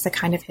shapes the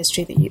kind of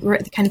history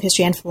the kind of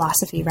history and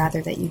philosophy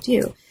rather that you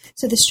do.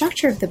 So the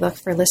structure of the book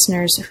for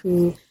listeners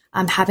who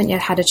haven't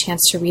yet had a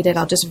chance to read it,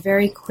 I'll just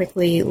very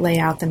quickly lay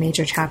out the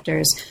major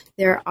chapters.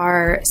 There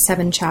are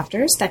 7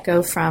 chapters that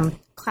go from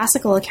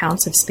classical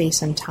accounts of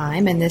space and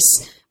time, and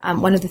this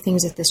one of the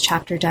things that this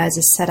chapter does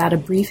is set out a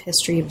brief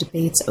history of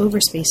debates over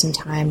space and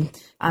time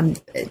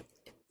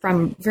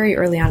from very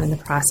early on in the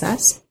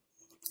process.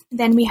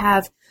 Then we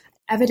have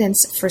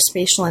evidence for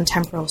spatial and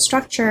temporal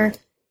structure,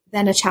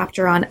 then a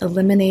chapter on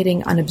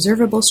eliminating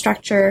unobservable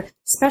structure,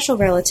 special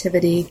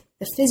relativity,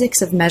 the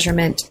physics of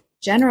measurement,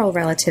 general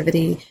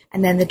relativity,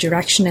 and then the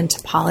direction and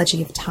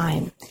topology of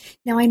time.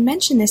 Now, I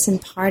mention this in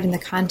part in the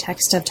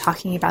context of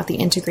talking about the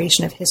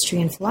integration of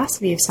history and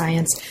philosophy of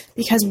science,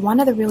 because one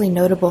of the really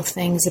notable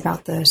things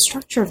about the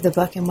structure of the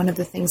book, and one of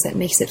the things that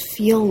makes it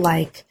feel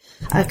like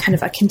a kind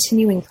of a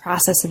continuing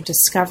process of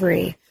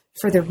discovery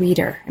for the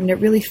reader. I mean, it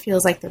really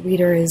feels like the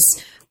reader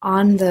is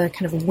on the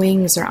kind of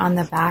wings or on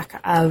the back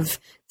of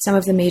some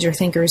of the major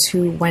thinkers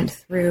who went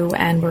through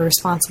and were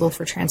responsible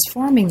for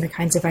transforming the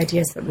kinds of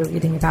ideas that we're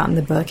reading about in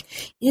the book,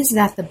 is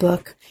that the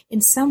book in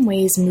some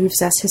ways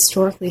moves us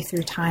historically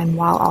through time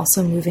while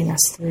also moving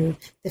us through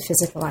the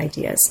physical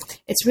ideas.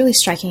 It's really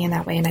striking in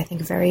that way, and I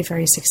think very,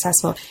 very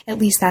successful. At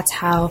least that's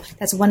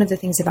one of the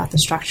things about the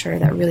structure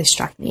that really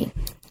struck me.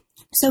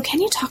 So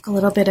can you talk a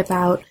little bit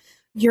about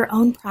your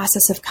own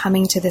process of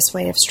coming to this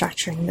way of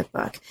structuring the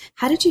book?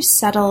 How did you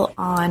settle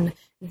on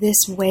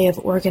this way of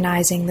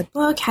organizing the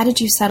book? How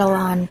did you settle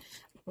on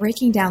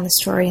breaking down the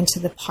story into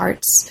the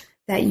parts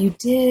that you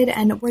did?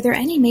 And were there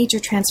any major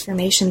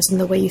transformations in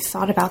the way you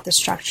thought about the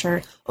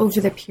structure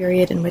over the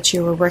period in which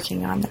you were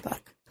working on the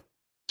book?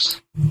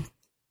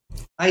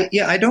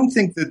 I don't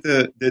think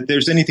that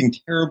there's anything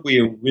terribly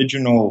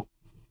original,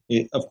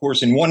 of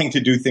course, in wanting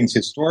to do things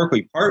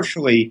historically.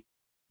 Partially,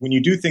 when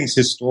you do things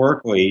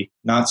historically,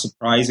 not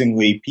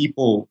surprisingly,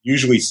 people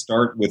usually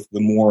start with the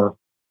more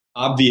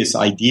obvious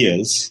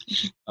ideas,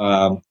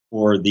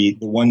 or the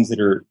ones that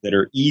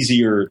are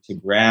easier to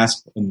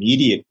grasp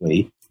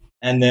immediately,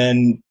 and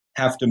then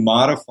have to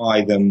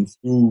modify them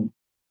through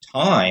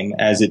time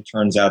as it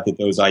turns out that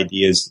those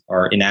ideas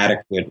are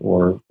inadequate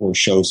or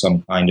show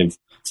some kind of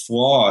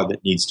flaw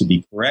that needs to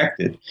be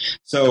corrected.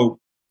 So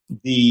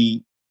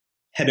the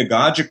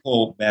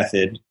pedagogical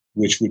method,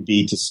 which would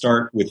be to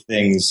start with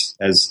things,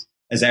 as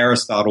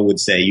Aristotle would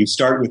say, you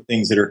start with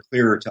things that are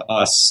clearer to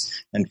us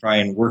and try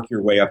and work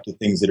your way up to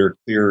things that are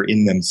clearer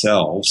in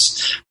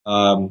themselves.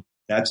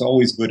 That's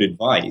always good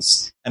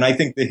advice. And I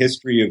think the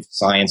history of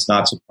science,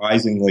 not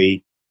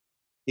surprisingly,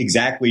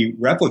 exactly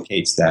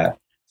replicates that.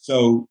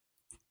 So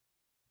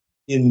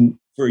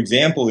for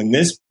example, in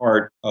this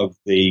part of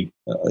in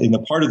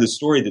the part of the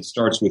story that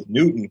starts with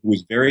Newton, who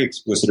is very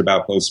explicit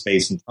about both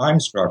space and time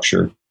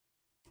structure,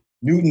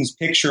 Newton's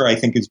picture, I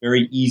think, is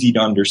very easy to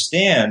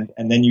understand,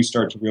 and then you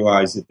start to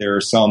realize that there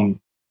are some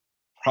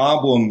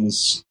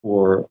problems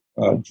or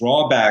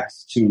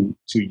drawbacks to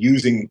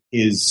using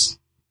his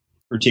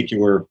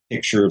particular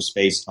picture of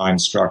space-time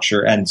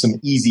structure, and some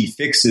easy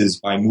fixes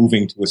by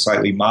moving to a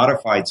slightly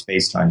modified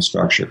space-time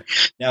structure.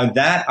 Now,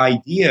 that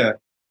idea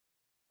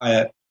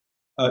that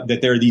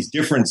there are these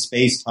different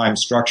space-time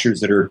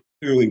structures that are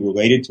clearly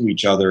related to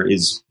each other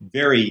is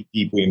very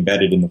deeply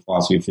embedded in the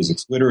philosophy of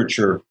physics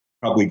literature,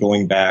 probably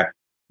going back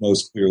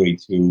most clearly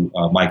to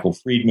Michael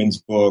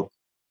Friedman's book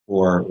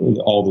or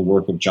all the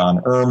work of John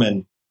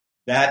Ehrman.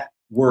 That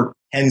work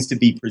tends to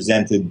be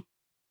presented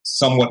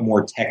somewhat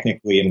more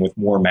technically and with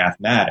more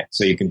mathematics.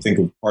 So you can think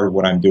of part of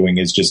what I'm doing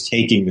is just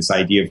taking this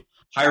idea of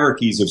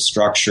hierarchies of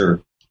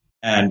structure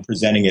and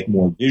presenting it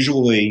more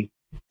visually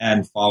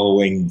and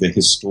following the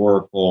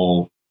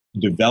historical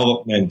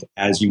development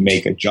as you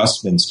make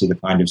adjustments to the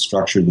kind of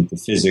structure that the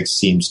physics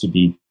seems to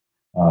be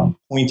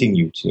pointing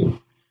you to.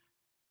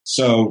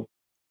 So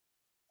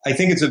I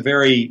think it's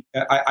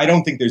I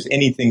don't think there's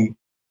anything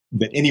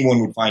that anyone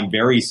would find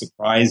very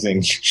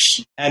surprising.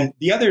 And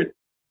the other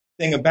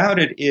thing about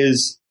it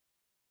is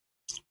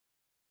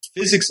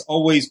physics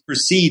always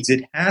proceeds,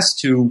 it has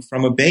to,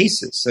 from a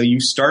basis. So you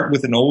start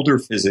with an older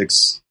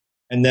physics,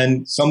 and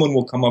then someone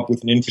will come up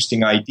with an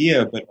interesting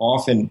idea, but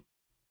often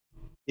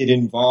it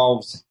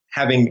involves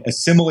having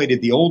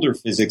assimilated the older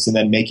physics and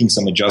then making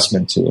some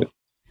adjustment to it.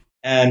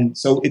 And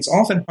so it's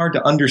often hard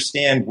to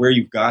understand where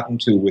you've gotten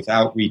to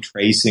without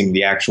retracing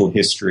the actual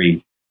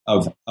history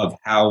of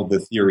how the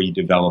theory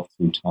developed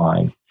through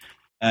time.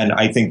 And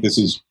I think this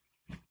is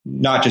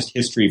not just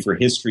history for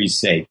history's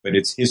sake, but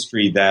it's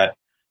history that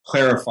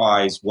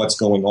clarifies what's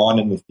going on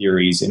in the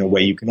theories in a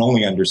way you can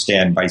only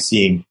understand by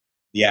seeing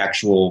the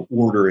actual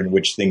order in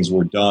which things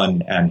were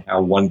done and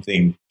how one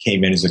thing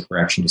came in as a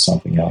correction to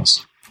something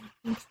else.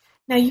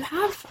 Now, you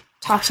have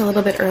talked a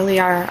little bit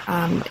earlier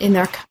in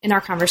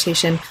our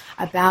conversation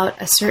about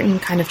a certain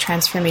kind of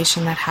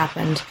transformation that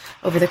happened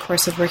over the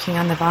course of working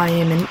on the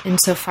volume, and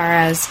insofar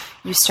as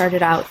you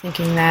started out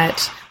thinking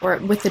that, or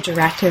with the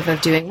directive of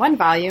doing one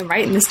volume,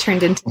 right, and this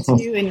turned into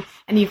two,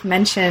 and you've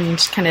mentioned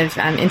kind of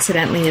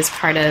incidentally as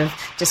part of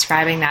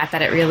describing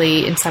that it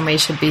really in some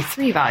ways should be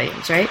 3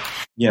 volumes, right?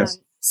 Yes.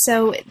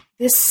 So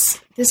this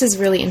is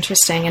really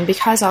interesting, and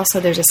because also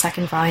there's a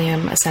second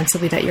volume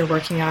ostensibly that you're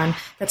working on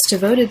that's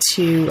devoted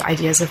to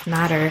ideas of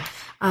matter,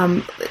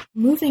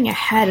 moving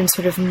ahead and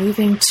sort of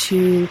moving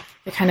to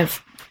the kind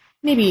of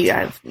maybe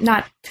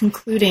not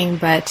concluding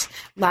but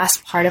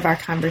last part of our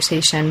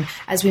conversation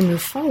as we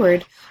move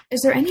forward,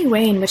 is there any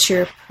way in which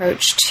your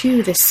approach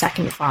to this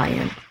second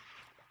volume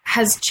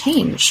has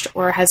changed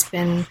or has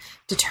been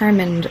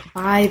determined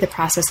by the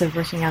process of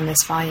working on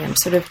this volume.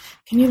 Sort of,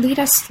 can you lead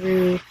us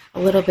through a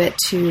little bit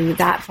to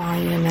that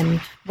volume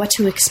and what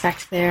to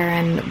expect there,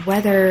 and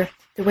whether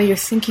the way you're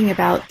thinking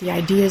about the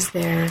ideas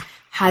there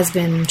has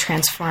been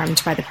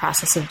transformed by the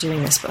process of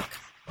doing this book?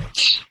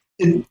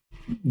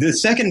 The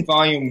second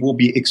volume will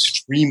be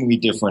extremely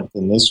different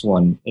than this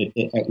one,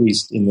 at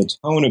least in the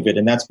tone of it,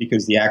 and that's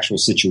because the actual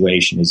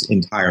situation is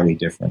entirely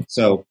different.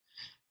 So,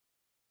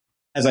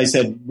 as I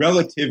said,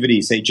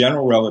 relativity, say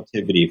general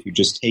relativity, if you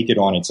just take it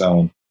on its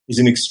own, is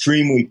an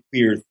extremely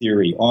clear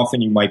theory.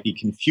 Often you might be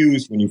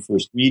confused when you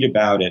first read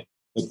about it,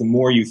 but the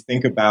more you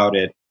think about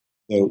it,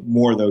 the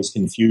more those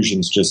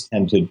confusions just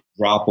tend to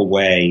drop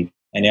away.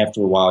 And after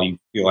a while, you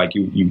feel like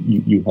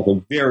you have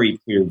a very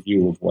clear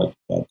view of what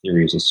that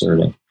theory is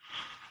asserting.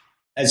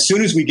 As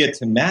soon as we get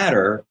to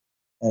matter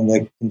and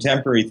the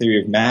contemporary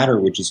theory of matter,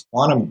 which is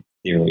quantum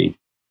theory,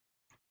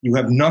 you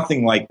have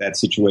nothing like that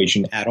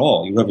situation at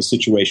all. You have a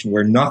situation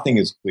where nothing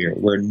is clear,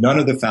 where none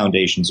of the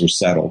foundations are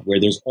settled, where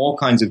there's all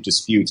kinds of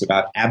disputes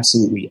about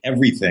absolutely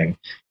everything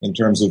in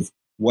terms of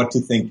what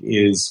to think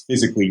is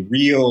physically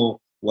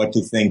real, what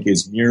to think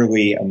is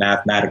merely a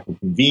mathematical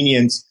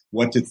convenience,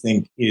 what to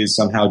think is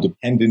somehow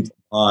dependent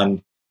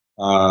on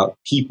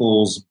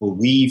people's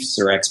beliefs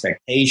or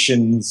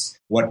expectations,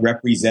 what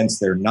represents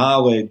their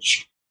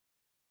knowledge.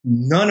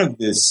 None of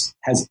this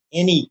has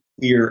any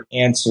clear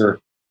answer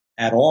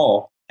at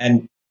all.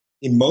 And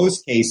in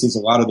most cases, a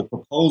lot of the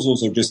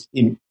proposals are just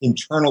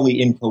internally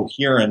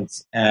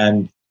incoherent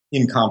and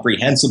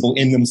incomprehensible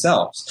in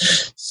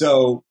themselves.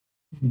 So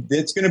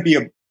it's going to be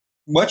a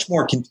much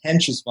more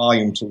contentious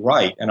volume to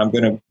write, and I'm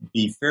going to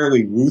be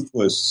fairly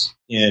ruthless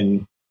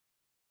in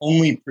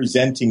only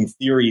presenting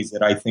theories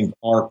that I think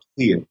are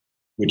clear,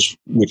 which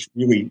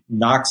really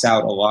knocks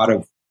out a lot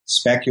of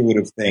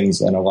speculative things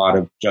and a lot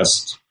of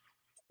just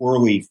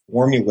poorly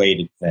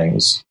formulated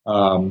things.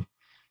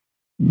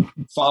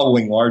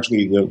 Following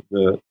largely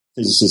the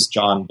physicist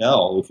John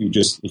Bell,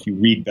 if you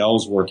read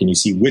Bell's work and you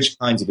see which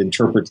kinds of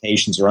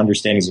interpretations or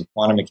understandings of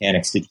quantum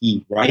mechanics did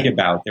he write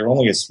about, they're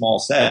only a small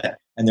set,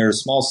 and they're a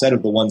small set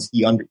of the ones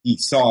he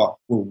saw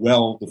were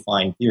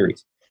well-defined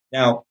theories.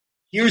 Now,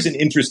 here's an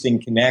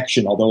interesting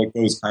connection, although it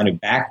goes kind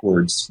of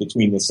backwards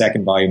between the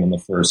second volume and the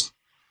first.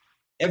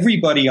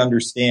 Everybody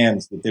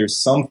understands that there's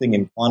something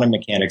in quantum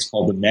mechanics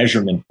called the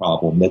measurement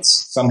problem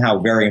that's somehow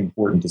very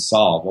important to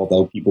solve,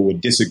 although people would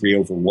disagree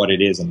over what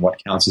it is and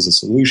what counts as a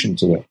solution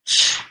to it.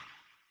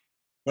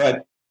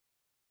 But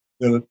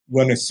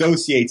one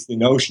associates the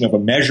notion of a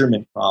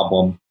measurement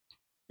problem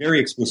very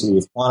explicitly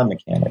with quantum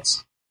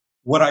mechanics.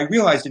 What I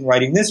realized in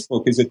writing this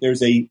book is that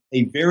there's a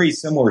very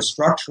similar,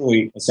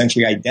 structurally,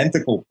 essentially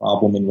identical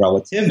problem in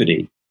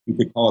relativity. You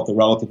could call it the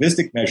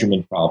relativistic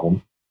measurement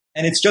problem.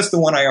 And it's just the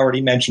one I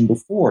already mentioned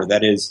before.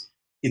 That is,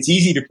 it's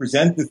easy to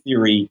present the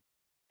theory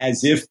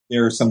as if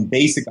there are some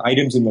basic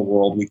items in the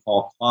world we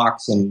call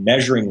clocks and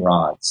measuring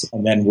rods,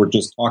 and then we're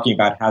just talking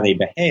about how they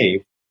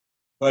behave.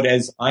 But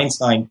as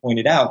Einstein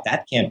pointed out,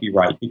 that can't be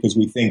right because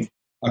we think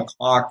a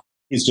clock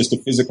is just a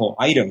physical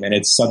item and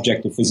it's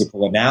subject to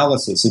physical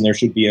analysis, and there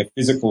should be a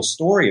physical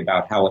story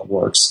about how it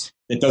works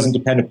that doesn't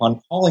depend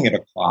upon calling it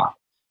a clock.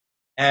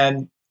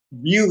 And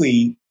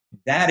really,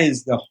 that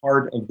is the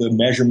heart of the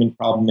measurement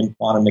problem in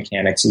quantum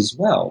mechanics as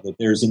well, that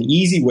there's an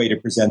easy way to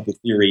present the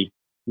theory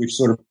which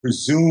sort of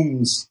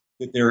presumes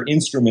that there are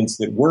instruments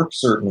that work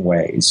certain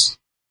ways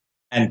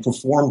and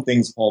perform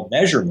things called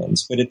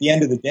measurements. But at the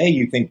end of the day,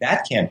 you think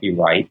that can't be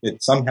right,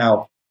 that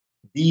somehow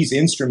these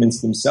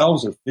instruments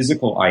themselves are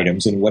physical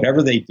items and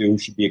whatever they do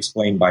should be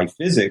explained by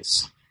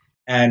physics.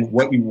 And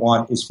what you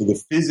want is for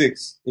the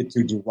physics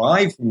to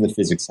derive from the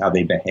physics how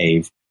they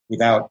behave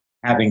without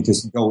having to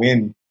go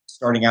in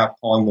starting out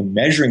calling them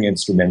measuring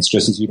instruments,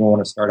 just as you don't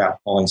want to start out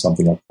calling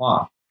something a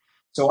clock.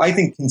 So I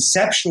think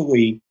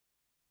conceptually,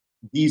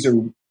 these are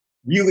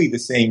really the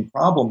same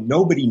problem.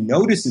 Nobody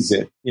notices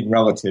it in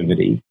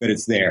relativity, but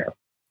it's there.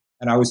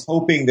 And I was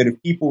hoping that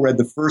if people read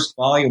the first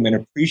volume and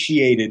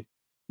appreciated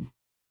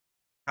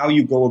how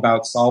you go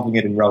about solving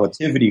it in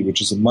relativity,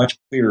 which is a much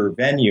clearer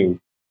venue,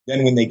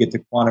 then when they get to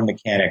quantum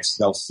mechanics,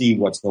 they'll see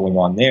what's going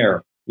on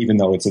there, even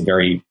though it's a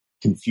very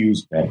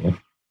confused venue.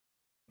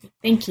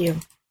 Thank you.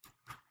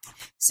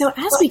 So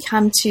as we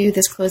come to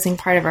this closing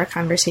part of our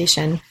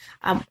conversation,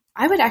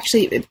 I would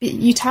actually,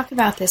 you talk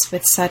about this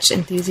with such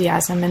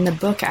enthusiasm, and the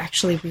book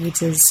actually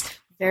reads as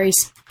very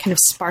kind of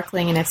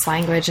sparkling in its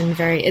language and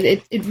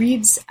it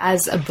reads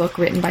as a book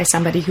written by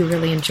somebody who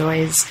really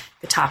enjoys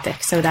the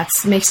topic. So that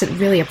makes it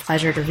really a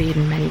pleasure to read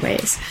in many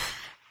ways.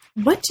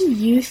 What do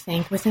you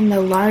think within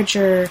the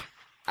larger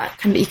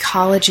kind of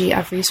ecology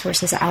of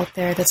resources out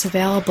there that's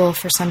available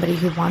for somebody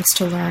who wants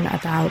to learn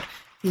about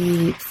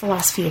the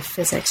philosophy of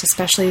physics,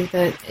 especially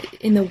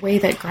in the way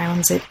that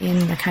grounds it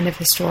in the kind of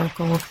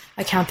historical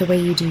account the way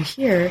you do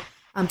here,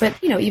 but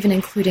even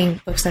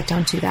including books that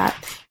don't do that.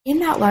 In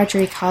that larger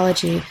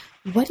ecology,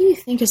 what do you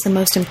think is the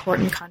most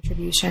important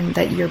contribution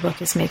that your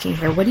book is making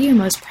here? What are you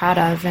most proud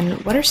of,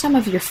 and what are some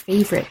of your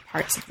favorite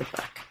parts of the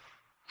book?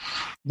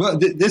 Well,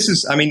 this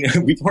is, I mean,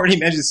 we've already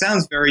mentioned, it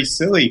sounds very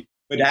silly,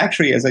 but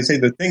actually, as I say,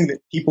 the thing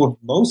that people have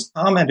most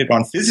commented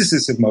on,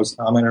 physicists have most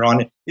commented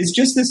on, is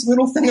just this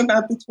little thing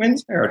about the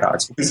twins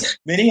paradox. Because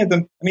many of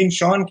them, I mean,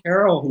 Sean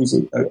Carroll, who's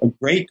a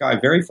great guy,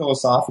 very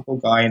philosophical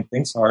guy and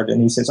thinks hard,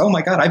 and he says, oh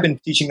my God, I've been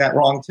teaching that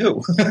wrong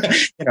too.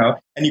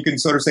 And you can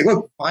sort of say,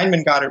 look,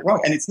 Feynman got it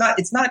wrong. And it's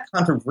not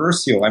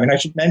controversial. I mean, I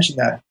should mention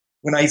that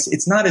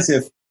it's not as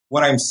if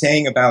what I'm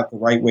saying about the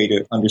right way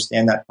to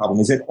understand that problem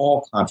is at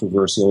all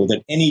controversial,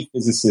 that any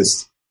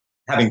physicist,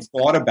 having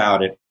thought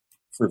about it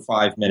for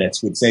 5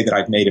 minutes, would say that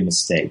I've made a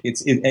mistake.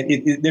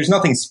 There's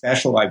nothing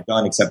special I've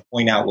done except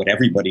point out what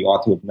everybody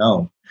ought to have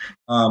known.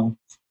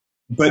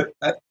 But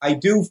I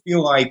do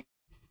feel like,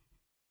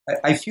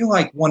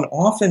 one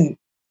often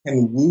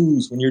can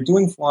lose, when you're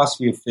doing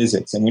philosophy of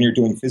physics and when you're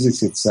doing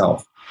physics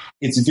itself,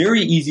 it's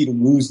very easy to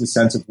lose the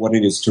sense of what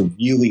it is to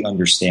really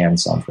understand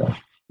something,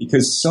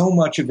 because so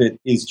much of it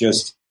is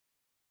just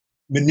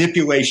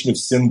manipulation of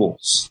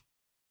symbols.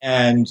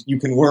 And you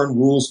can learn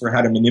rules for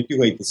how to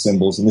manipulate the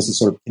symbols. And this is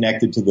sort of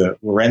connected to the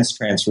Lorentz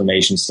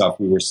transformation stuff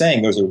we were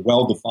saying. Those are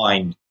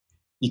well-defined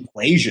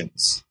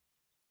equations.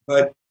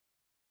 But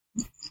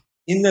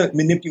in the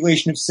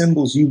manipulation of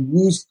symbols, you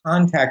lose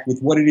contact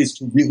with what it is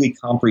to really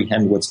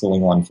comprehend what's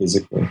going on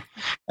physically.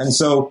 And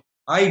so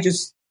I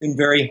just am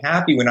very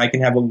happy when I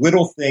can have a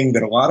little thing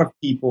that a lot of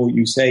people,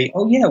 you say,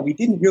 oh yeah, we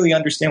didn't really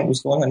understand what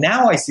was going on.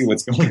 Now I see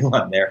what's going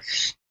on there.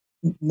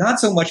 Not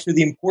so much for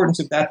the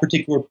importance of that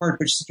particular part,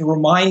 but just to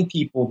remind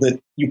people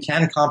that you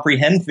can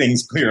comprehend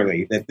things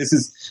clearly, that this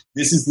is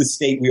the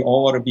state we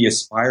all ought to be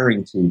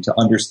aspiring to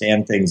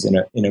understand things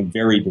in a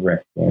very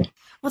direct way.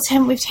 Well,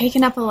 Tim, we've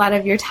taken up a lot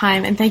of your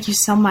time, and thank you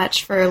so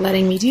much for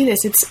letting me do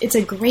this. It's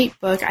a great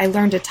book. I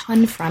learned a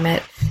ton from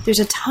it. There's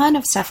a ton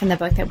of stuff in the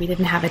book that we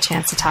didn't have a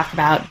chance to talk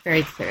about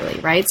very clearly,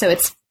 right? So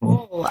it's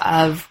full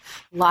of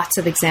lots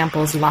of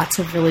examples, lots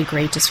of really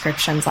great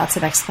descriptions, lots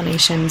of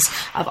explanations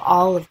of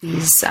all of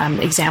these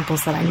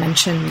examples that I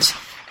mentioned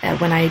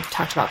when I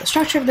talked about the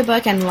structure of the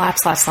book, and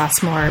lots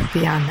more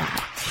beyond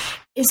that.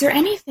 Is there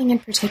anything in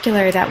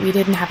particular that we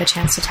didn't have a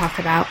chance to talk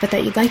about, but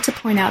that you'd like to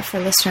point out for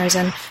listeners,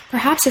 and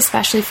perhaps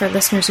especially for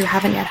listeners who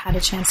haven't yet had a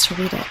chance to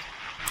read it?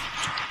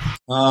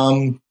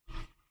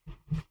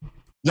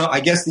 No,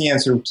 I guess the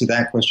answer to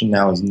that question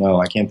now is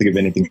no. I can't think of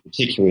anything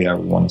particularly I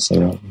would want to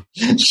say.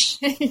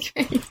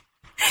 Great.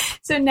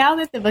 So now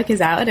that the book is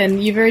out,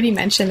 and you've already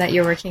mentioned that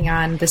you're working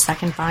on the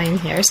second volume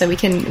here, so we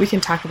can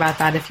talk about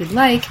that if you'd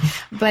like.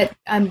 But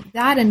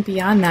that and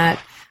beyond that,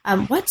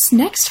 what's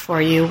next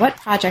for you? What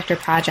project or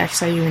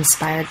projects are you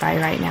inspired by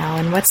right now,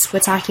 and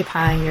what's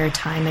occupying your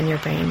time and your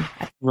brain?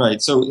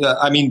 Right. So,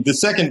 the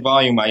second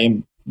volume I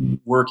am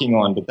working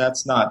on, but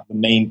that's not the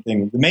main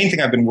thing. The main thing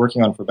I've been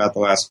working on for about the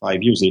last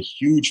 5 years is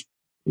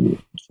a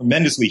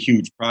tremendously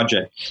huge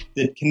project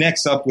that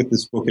connects up with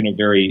this book in a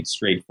very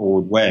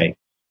straightforward way,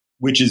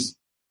 which is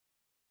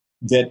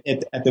that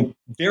at the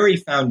very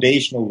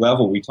foundational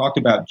level, we talked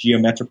about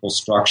geometrical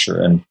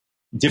structure and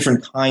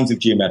different kinds of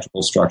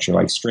geometrical structure,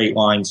 like straight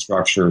line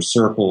structure,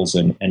 circles,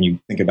 and you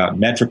think about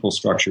metrical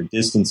structure,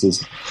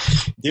 distances.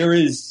 There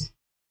is,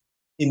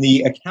 in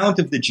the account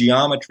of the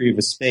geometry of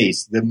a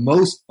space, the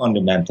most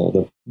fundamental,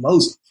 the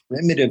most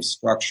primitive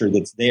structure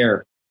that's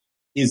there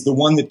is the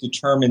one that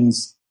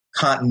determines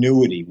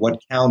continuity,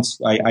 what counts.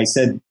 I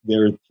said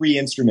there are three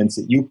instruments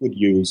that Euclid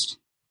used: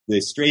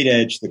 the straight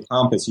edge, the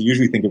compass. You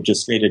usually think of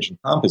just straight edge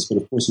and compass, but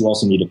of course you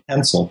also need a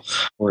pencil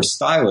or a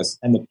stylus.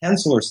 And the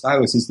pencil or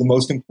stylus is the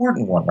most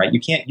important one, right? You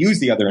can't use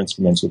the other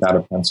instruments without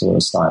a pencil or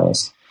a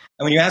stylus.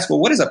 And when you ask, well,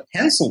 what does a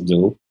pencil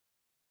do?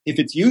 If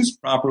it's used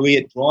properly,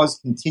 it draws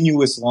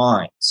continuous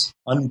lines,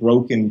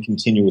 unbroken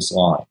continuous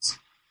lines.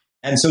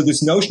 And so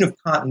this notion of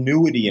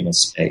continuity in a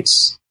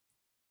space,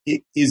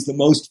 it is the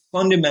most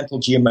fundamental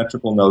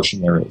geometrical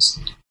notion there is.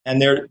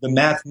 And the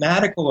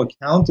mathematical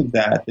account of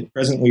that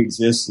presently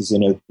exists is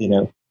in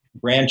a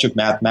branch of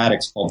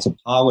mathematics called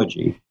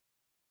topology.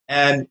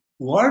 And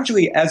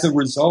largely as a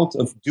result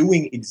of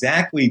doing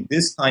exactly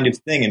this kind of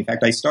thing, in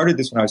fact, I started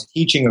this when I was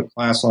teaching a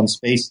class on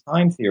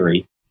space-time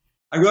theory,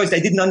 I realized I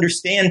didn't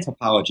understand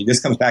topology.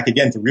 This comes back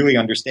again to really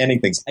understanding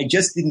things. I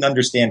just didn't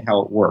understand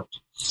how it worked.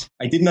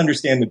 I didn't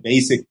understand the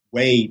basic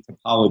way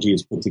topology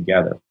is put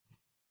together.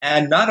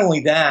 And not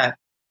only that,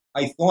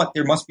 I thought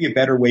there must be a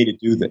better way to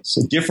do this,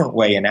 a different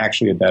way and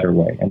actually a better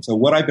way. And so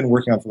what I've been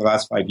working on for the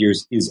last 5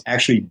 years is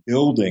actually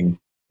building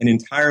an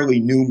entirely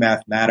new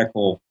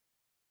mathematical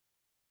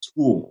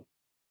tool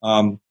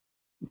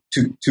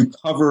to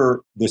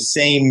cover the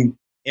same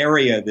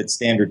area that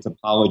standard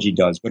topology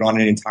does, but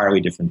on an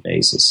entirely different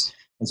basis.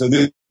 And so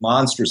this is a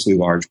monstrously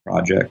large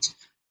project.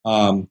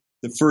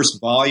 The first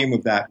volume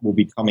of that will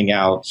be coming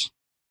out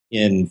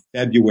in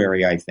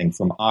February, I think,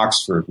 from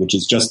Oxford, which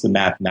is just the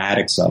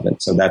mathematics of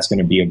it. So that's going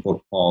to be a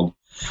book called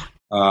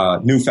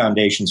New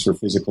Foundations for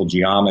Physical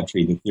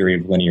Geometry, the Theory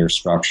of Linear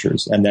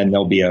Structures. And then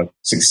there'll be a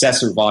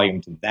successor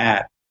volume to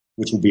that,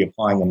 which will be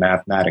applying the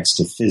mathematics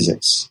to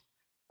physics.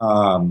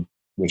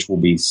 which will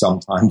be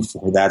sometime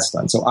before that's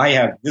done. So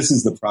this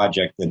is the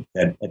project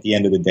that at the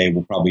end of the day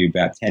will probably be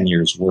about 10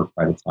 years work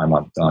by the time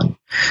I'm done.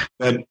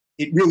 But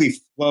it really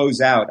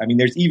flows out. I mean,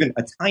 there's even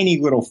a tiny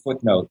little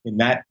footnote in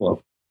that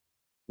book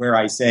where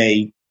I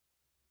say,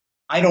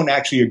 I don't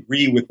actually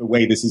agree with the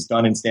way this is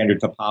done in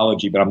standard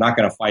topology, but I'm not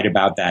going to fight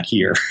about that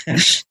here.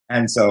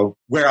 And so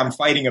where I'm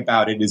fighting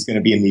about it is going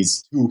to be in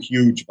these 2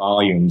 huge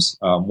volumes,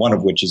 one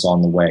of which is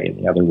on the way and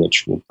the other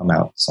which will come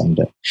out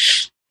someday.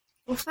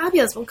 Well,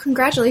 fabulous. Well,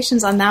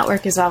 congratulations on that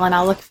work as well. And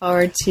I'll look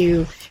forward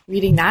to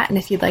reading that. And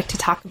if you'd like to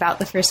talk about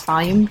the first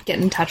volume, get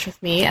in touch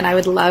with me. And I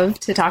would love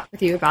to talk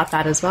with you about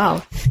that as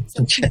well.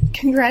 So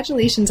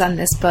congratulations on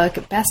this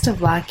book. Best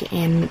of luck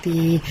in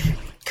the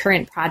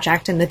current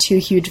project and the 2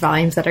 huge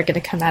volumes that are going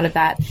to come out of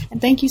that. And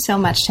thank you so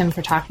much, Tim,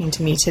 for talking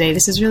to me today.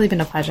 This has really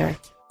been a pleasure.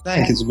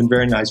 Thanks. It's been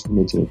very nice for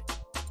me too.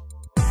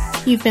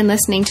 You've been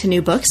listening to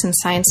New Books in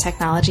Science,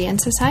 Technology,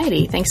 and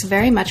Society. Thanks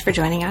very much for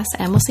joining us,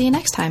 and we'll see you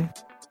next time.